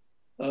Stevens.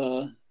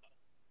 And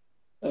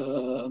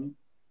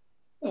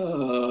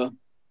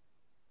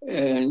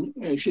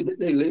she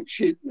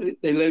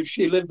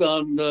lived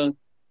on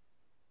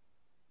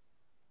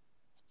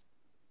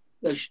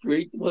the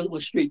street.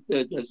 What street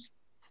does?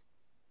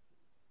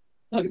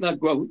 Not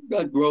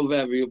Grove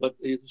Avenue, but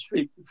the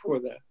street before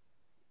that.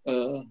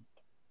 And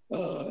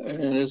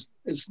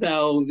it's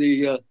now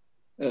the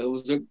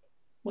was a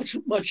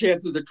much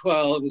after the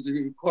trial. It was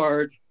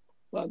required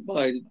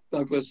by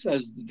Douglas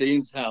as the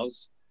dean's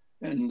house,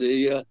 and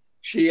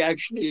she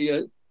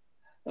actually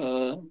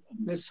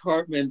Miss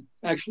Hartman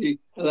actually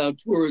allowed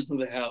tours of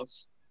the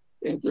house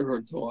after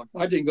her talk.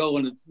 I didn't go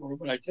on the tour,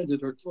 but I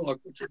attended her talk,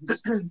 which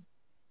was.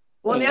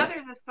 Well, now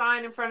there's a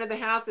sign in front of the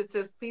house that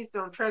says, "Please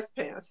don't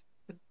trespass."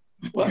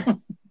 Yeah.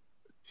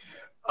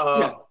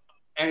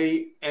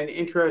 An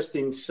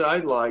interesting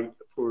sidelight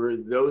for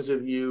those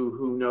of you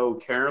who know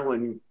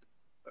Carolyn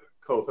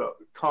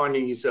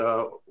Connie's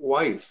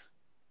wife.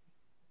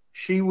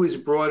 She was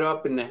brought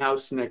up in the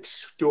house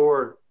next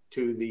door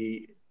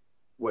to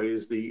what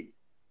is the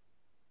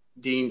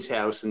dean's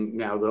house, and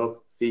now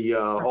the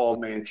Hall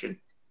Mansion.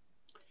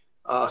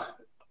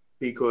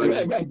 Because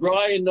and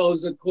Brian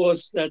knows, of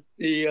course, that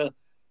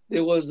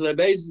there was an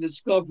amazing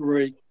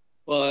discovery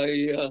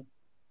by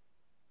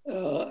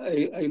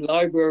a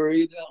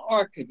library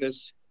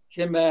archivist,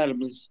 Kim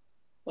Adams,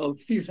 of a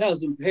few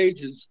thousand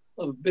pages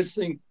of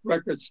missing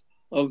records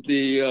of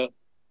the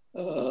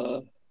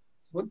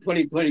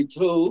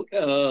 2022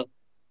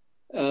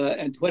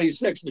 and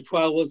 26. The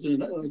trial was in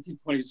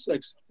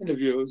 1926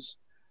 interviews,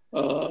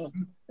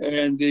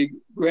 and the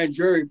grand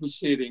jury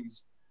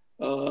proceedings,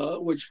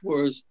 which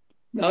was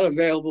not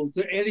available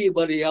to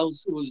anybody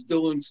else who was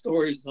doing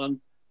stories on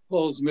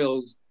Halls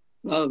Mills.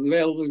 Not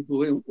available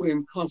to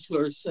William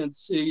Kunstler,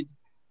 since he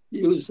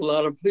used a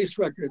lot of police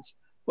records,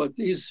 but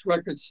these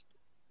records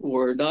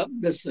were not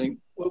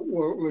missing,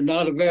 were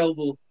not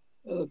available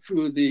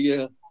through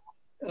the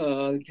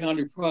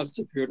county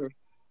prosecutor,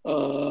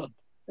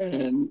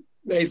 and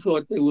they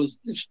thought it was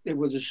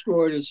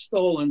destroyed or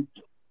stolen,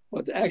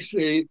 but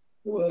actually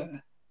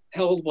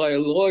held by a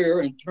lawyer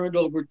and turned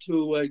over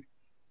to a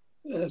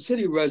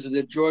city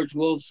resident, George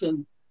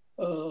Wilson,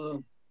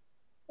 who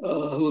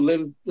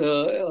lived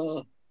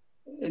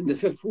in the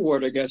 5th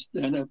Ward, I guess,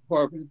 then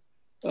apartment,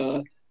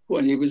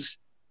 when he was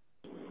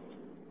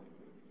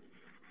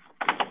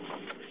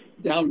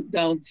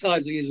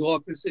downsizing his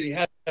office, and he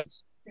had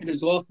in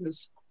his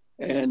office,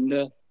 and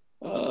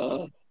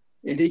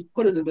he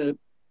put it in a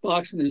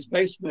box in his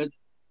basement,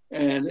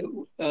 and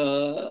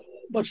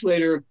much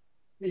later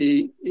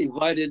he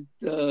invited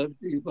the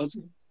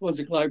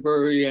Brunswick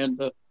Library and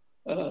the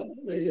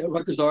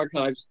Rutgers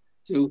Archives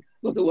to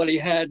look at what he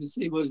had to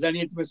see if there was any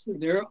interest in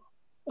there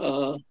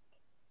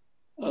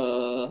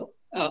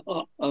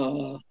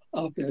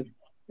out there.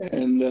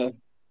 And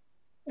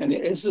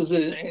this is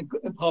in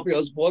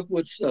Papio's book,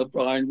 which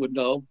Brian would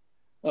know,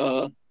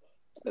 that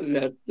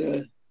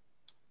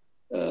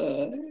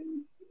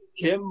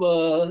Kim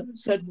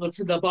said, "What's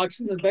in the box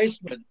in the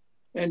basement?"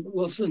 And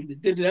Wilson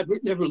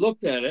never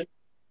looked at it.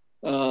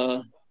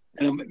 And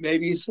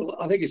maybe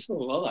I think he's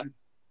still alive.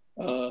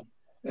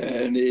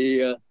 And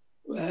he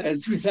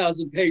had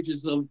 3,000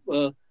 pages of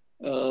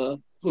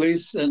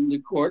police and the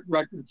court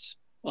records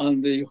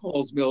on the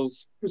Halls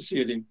Mills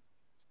proceeding.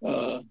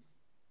 So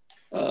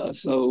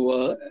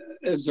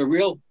it's a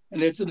real,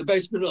 and it's in the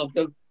basement of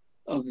the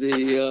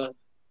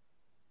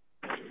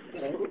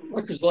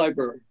Rutgers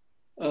Library,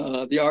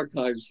 the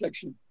archives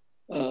section,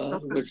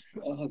 which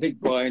I think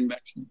Brian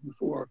mentioned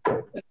before.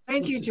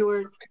 Thank you,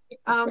 George.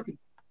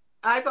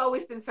 I've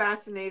always been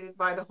fascinated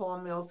by the Hall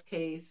Mills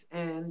case,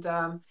 and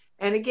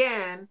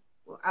again,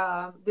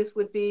 this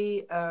would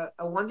be a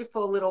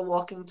wonderful little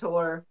walking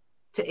tour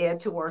to add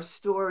to our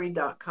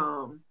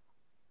story.com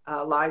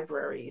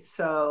library.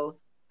 So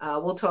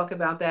we'll talk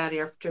about that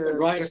after.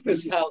 Ryan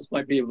Smith's house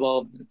might be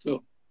involved in it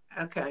too.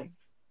 Okay.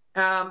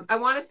 I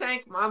want to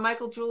thank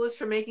Michael Julis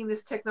for making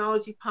this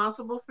technology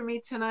possible for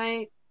me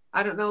tonight.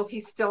 I don't know if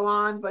he's still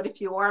on, but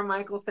if you are,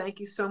 Michael, thank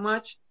you so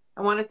much.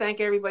 I want to thank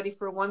everybody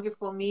for a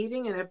wonderful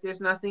meeting. And if there's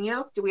nothing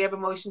else, do we have a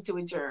motion to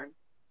adjourn?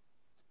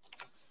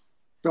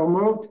 So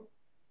moved.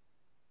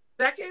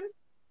 Second?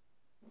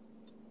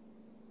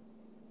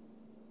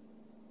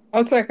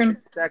 I'll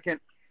second.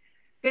 Second.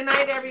 Good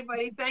night,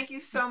 everybody. Thank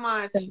you so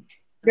much.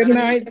 Good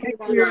night.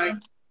 Thank you.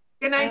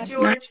 Good night,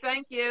 George.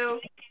 Thank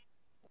you.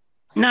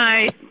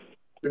 Night.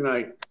 Good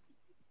night.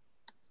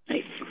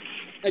 Night.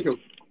 Thank you.